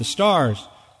could count the stars.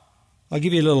 I'll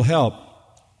give you a little help.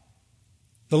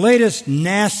 The latest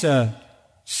NASA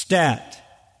stat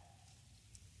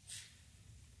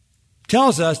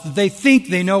tells us that they think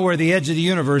they know where the edge of the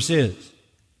universe is.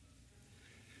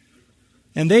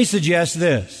 And they suggest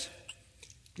this.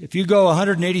 If you go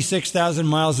 186,000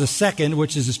 miles a second,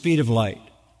 which is the speed of light,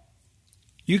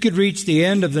 You could reach the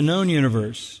end of the known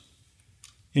universe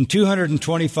in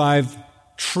 225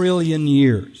 trillion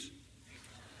years.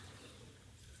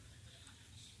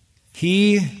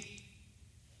 He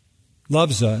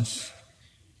loves us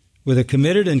with a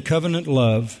committed and covenant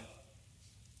love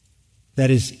that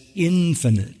is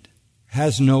infinite,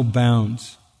 has no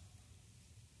bounds.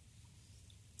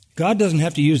 God doesn't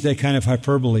have to use that kind of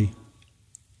hyperbole.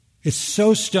 It's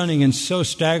so stunning and so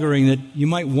staggering that you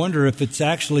might wonder if it's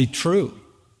actually true.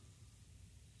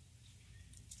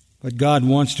 But God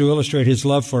wants to illustrate His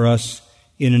love for us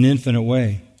in an infinite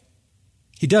way.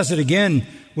 He does it again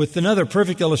with another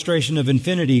perfect illustration of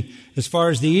infinity. As far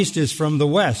as the east is from the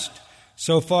west,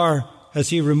 so far has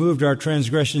He removed our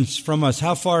transgressions from us.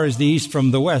 How far is the east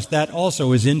from the west? That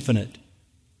also is infinite.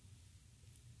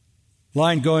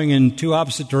 Line going in two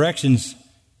opposite directions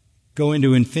go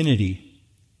into infinity.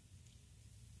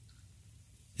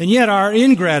 And yet our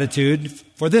ingratitude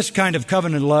for this kind of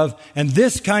covenant love and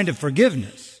this kind of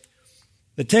forgiveness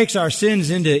that takes our sins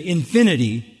into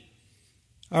infinity,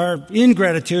 our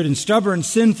ingratitude and stubborn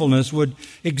sinfulness would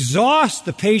exhaust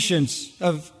the patience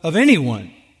of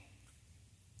anyone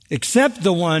except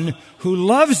the one who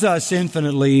loves us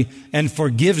infinitely and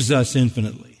forgives us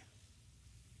infinitely.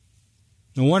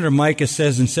 No wonder Micah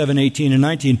says in 7:18 and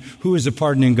 19, who is a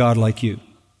pardoning God like you?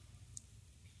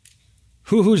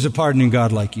 Who's a pardoning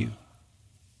God like you?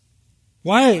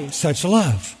 Why such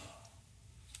love?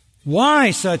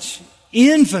 Why such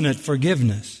infinite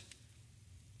forgiveness?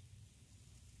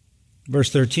 Verse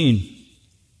 13.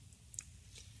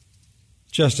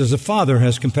 Just as a father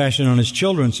has compassion on his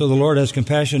children, so the Lord has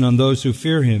compassion on those who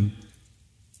fear Him.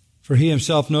 For He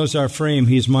Himself knows our frame.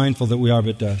 He is mindful that we are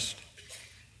but dust.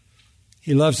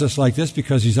 He loves us like this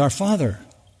because He's our Father.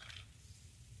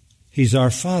 He's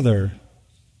our Father.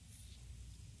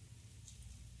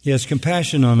 He has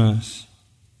compassion on us.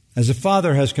 As a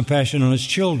father has compassion on his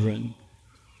children,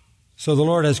 so the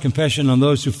Lord has compassion on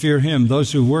those who fear Him,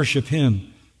 those who worship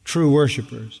Him, true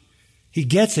worshipers. He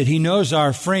gets it. He knows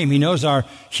our frame. He knows our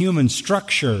human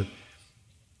structure.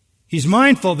 He's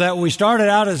mindful that we started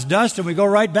out as dust and we go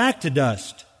right back to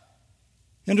dust.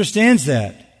 He understands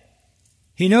that.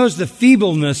 He knows the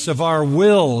feebleness of our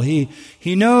will. He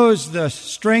knows the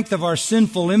strength of our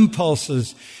sinful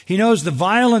impulses. He knows the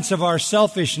violence of our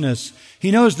selfishness. He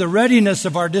knows the readiness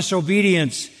of our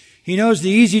disobedience. He knows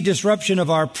the easy disruption of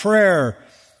our prayer,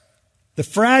 the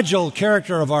fragile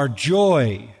character of our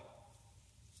joy.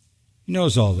 He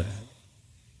knows all that.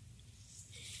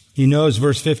 He knows,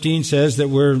 verse 15 says, that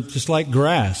we're just like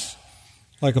grass,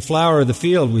 like a flower of the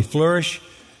field. We flourish.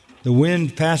 The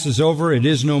wind passes over, it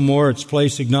is no more, its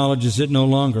place acknowledges it no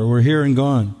longer. We're here and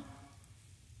gone.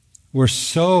 We're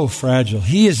so fragile.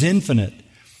 He is infinite.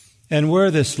 And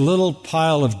we're this little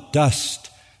pile of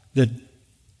dust that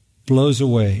blows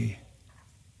away.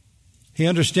 He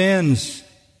understands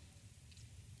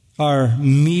our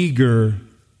meager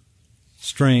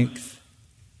strength,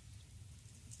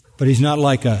 but He's not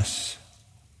like us.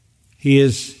 He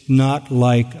is not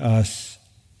like us.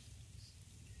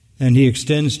 And He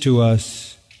extends to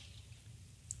us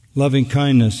loving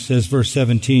kindness, says verse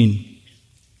 17.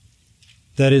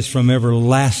 That is from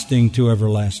everlasting to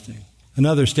everlasting.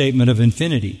 Another statement of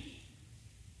infinity.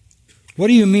 What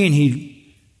do you mean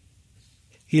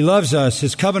He loves us?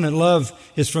 His covenant love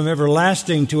is from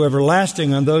everlasting to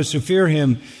everlasting on those who fear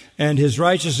Him, and His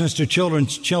righteousness to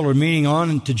children's children, meaning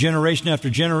on to generation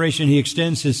after generation He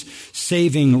extends His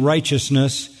saving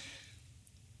righteousness.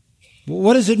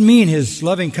 What does it mean, His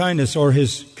loving kindness or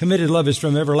His committed love is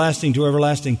from everlasting to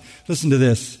everlasting? Listen to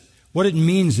this. What it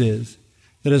means is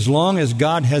that as long as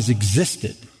God has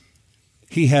existed,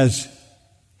 He has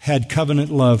had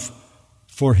covenant love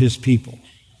for His people.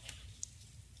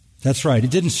 That's right.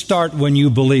 It didn't start when you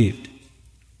believed.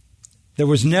 There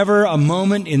was never a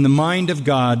moment in the mind of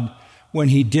God when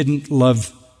He didn't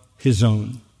love His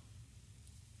own.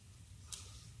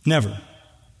 Never.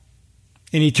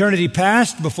 In eternity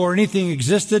past, before anything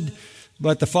existed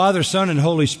but the Father, Son, and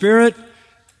Holy Spirit,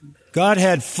 God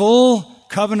had full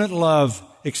covenant love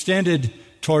extended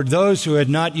toward those who had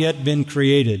not yet been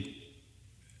created.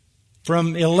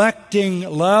 From electing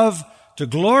love to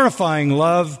glorifying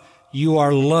love, you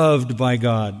are loved by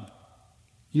God.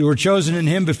 You were chosen in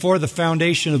Him before the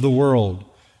foundation of the world.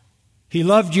 He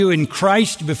loved you in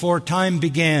Christ before time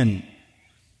began,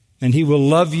 and He will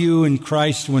love you in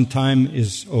Christ when time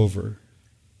is over.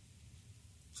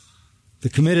 The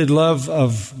committed love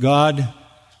of God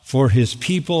for His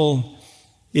people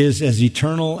is as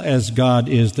eternal as God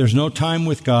is. There's no time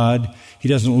with God. He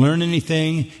doesn't learn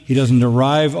anything. He doesn't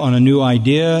arrive on a new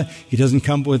idea. He doesn't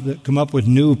come up with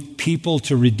new people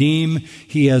to redeem.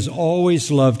 He has always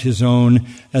loved his own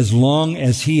as long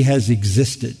as he has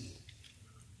existed.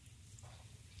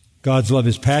 God's love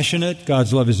is passionate.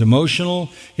 God's love is emotional.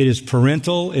 It is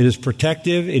parental. It is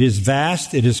protective. It is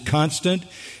vast. It is constant.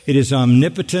 It is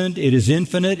omnipotent. It is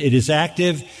infinite. It is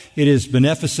active. It is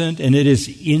beneficent. And it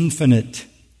is infinite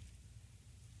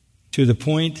to the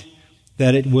point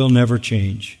that it will never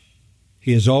change.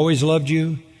 He has always loved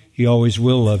you. He always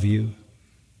will love you.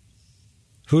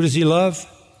 Who does he love?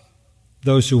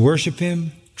 Those who worship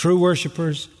him, true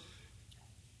worshipers,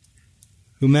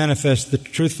 who manifest the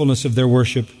truthfulness of their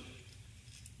worship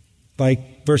by,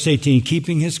 verse 18,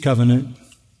 keeping his covenant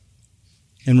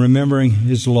and remembering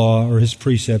his law or his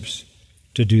precepts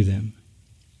to do them.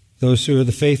 Those who are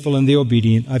the faithful and the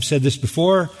obedient. I've said this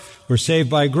before, we're saved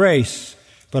by grace,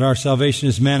 but our salvation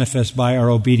is manifest by our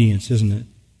obedience, isn't it?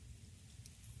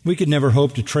 We could never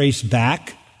hope to trace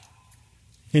back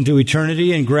into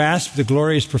eternity and grasp the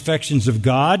glorious perfections of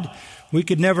God. We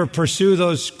could never pursue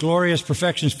those glorious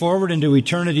perfections forward into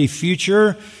eternity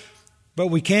future, but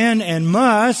we can and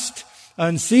must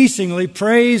unceasingly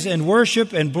praise and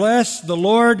worship and bless the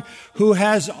Lord who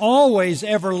has always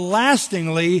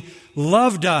everlastingly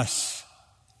loved us.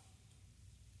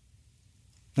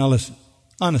 Now listen,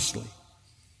 honestly,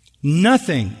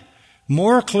 nothing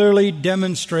more clearly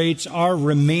demonstrates our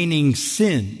remaining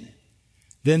sin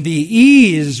than the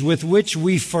ease with which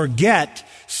we forget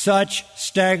such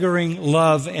staggering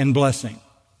love and blessing.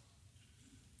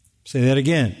 Say that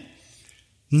again.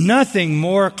 Nothing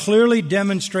more clearly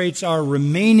demonstrates our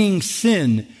remaining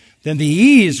sin than the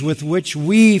ease with which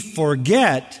we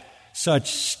forget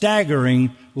such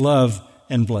staggering love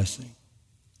and blessing.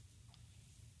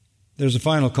 There's a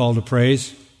final call to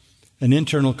praise, an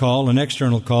internal call, an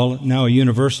external call, now a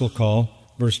universal call,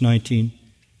 verse 19.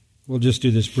 We'll just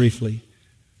do this briefly.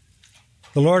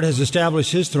 The Lord has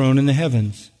established his throne in the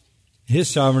heavens. His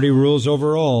sovereignty rules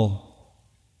over all.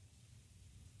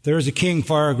 There is a king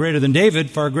far greater than David,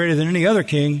 far greater than any other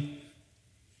king.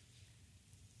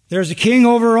 There's a king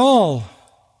over all.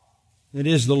 It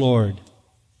is the Lord.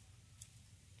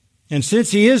 And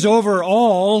since he is over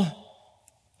all,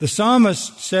 the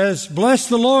psalmist says, bless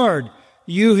the Lord,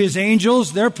 you his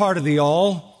angels, they're part of the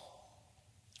all.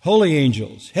 Holy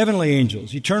angels, heavenly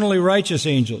angels, eternally righteous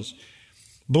angels.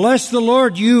 Bless the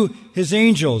Lord, you his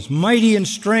angels, mighty in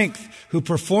strength, who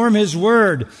perform his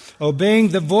word, obeying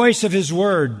the voice of his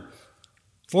word.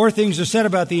 4 things are said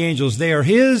about the angels. They are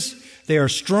his, they are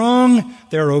strong,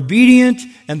 they are obedient,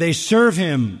 and they serve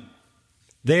him.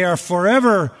 They are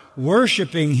forever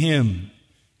worshiping him.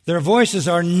 Their voices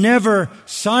are never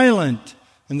silent.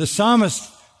 And the psalmist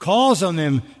calls on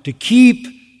them to keep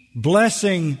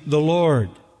blessing the Lord.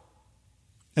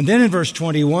 And then in verse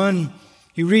 21,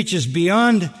 he reaches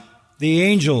beyond the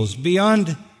angels,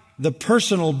 beyond the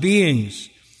personal beings,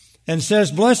 and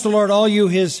says, bless the Lord, all you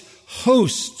his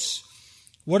hosts.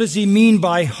 What does he mean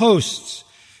by hosts?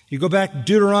 You go back to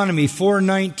Deuteronomy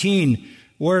 4:19,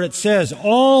 where it says,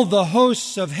 all the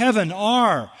hosts of heaven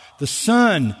are the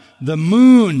sun, the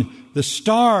moon, the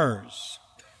stars.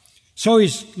 So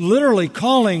he's literally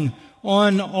calling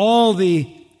on all the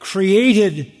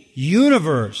created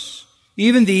universe,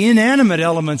 even the inanimate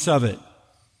elements of it,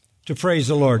 to praise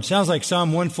the Lord. Sounds like Psalm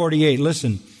 148.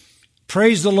 Listen.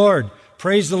 Praise the Lord.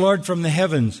 Praise the Lord from the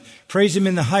heavens. Praise him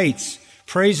in the heights.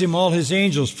 Praise him, all his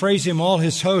angels. Praise him, all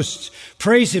his hosts.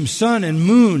 Praise him, sun and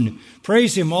moon.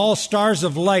 Praise him, all stars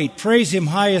of light. Praise him,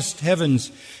 highest heavens.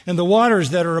 And the waters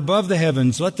that are above the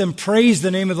heavens, let them praise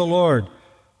the name of the Lord.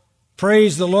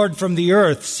 Praise the Lord from the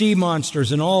earth, sea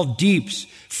monsters and all deeps,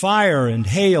 fire and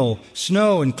hail,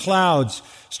 snow and clouds,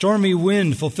 stormy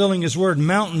wind fulfilling his word,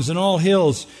 mountains and all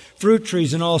hills, fruit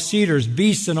trees and all cedars,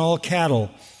 beasts and all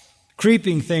cattle,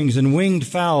 creeping things and winged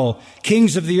fowl,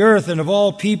 kings of the earth and of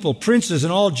all people, princes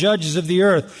and all judges of the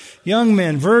earth, young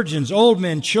men, virgins, old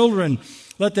men, children.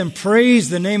 Let them praise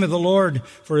the name of the Lord,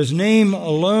 for his name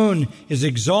alone is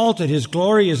exalted. His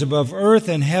glory is above earth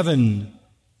and heaven.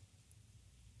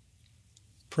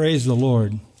 Praise the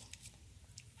Lord.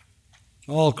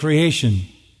 All creation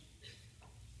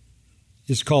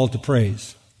is called to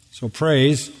praise. So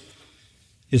praise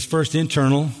is first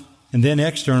internal and then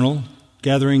external,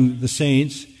 gathering the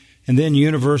saints, and then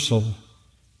universal.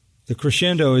 The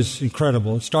crescendo is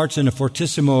incredible. It starts in a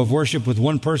fortissimo of worship with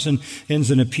one person, ends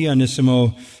in a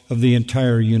pianissimo of the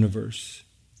entire universe.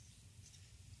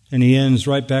 And he ends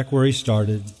right back where he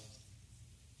started.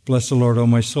 Bless the Lord, O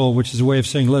my soul, which is a way of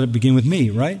saying, let it begin with me,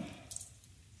 right?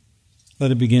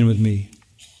 Let it begin with me.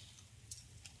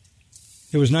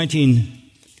 It was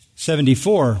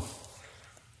 1974,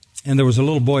 and there was a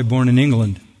little boy born in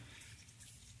England.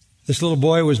 This little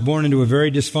boy was born into a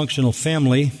very dysfunctional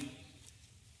family,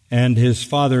 and his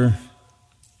father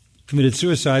committed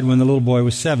suicide when the little boy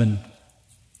was 7.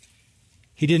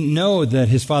 He didn't know that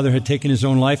his father had taken his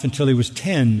own life until he was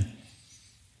 10,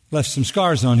 left some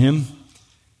scars on him.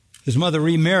 His mother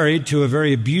remarried to a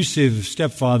very abusive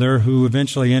stepfather who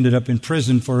eventually ended up in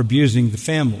prison for abusing the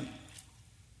family.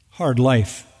 Hard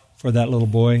life for that little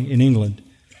boy in England.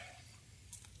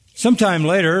 Sometime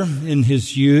later, in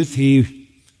his youth, he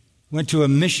went to a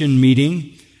mission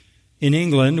meeting in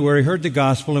England where he heard the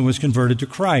gospel and was converted to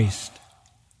Christ.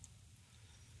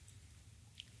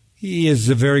 He is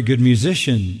a very good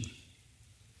musician.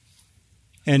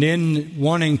 And in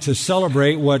wanting to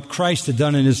celebrate what Christ had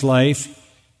done in his life,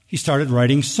 he started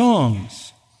writing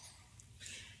songs.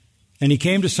 And he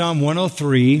came to Psalm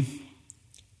 103,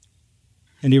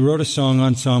 and he wrote a song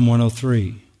on Psalm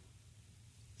 103.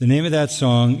 The name of that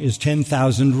song is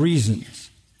 10,000 Reasons.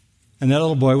 And that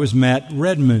little boy was Matt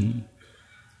Redman.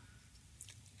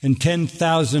 And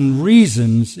 10,000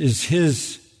 Reasons is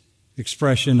his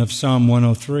expression of Psalm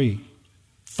 103.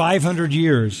 500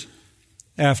 years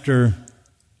after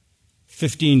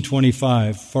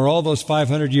 1525. For all those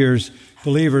 500 years,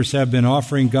 believers have been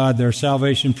offering God their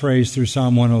salvation praise through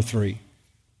Psalm 103.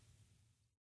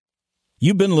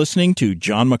 You've been listening to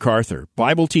John MacArthur,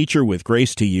 Bible teacher with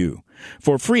Grace to You.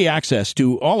 For free access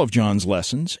to all of John's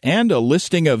lessons and a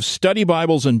listing of study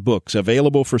Bibles and books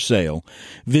available for sale,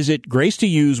 visit Grace to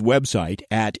You's website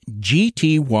at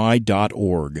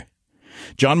gty.org.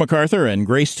 John MacArthur and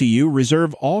Grace to You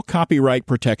reserve all copyright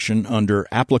protection under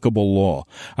applicable law.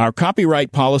 Our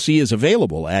copyright policy is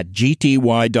available at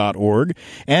gty.org,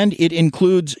 and it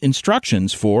includes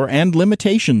instructions for and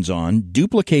limitations on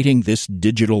duplicating this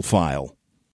digital file.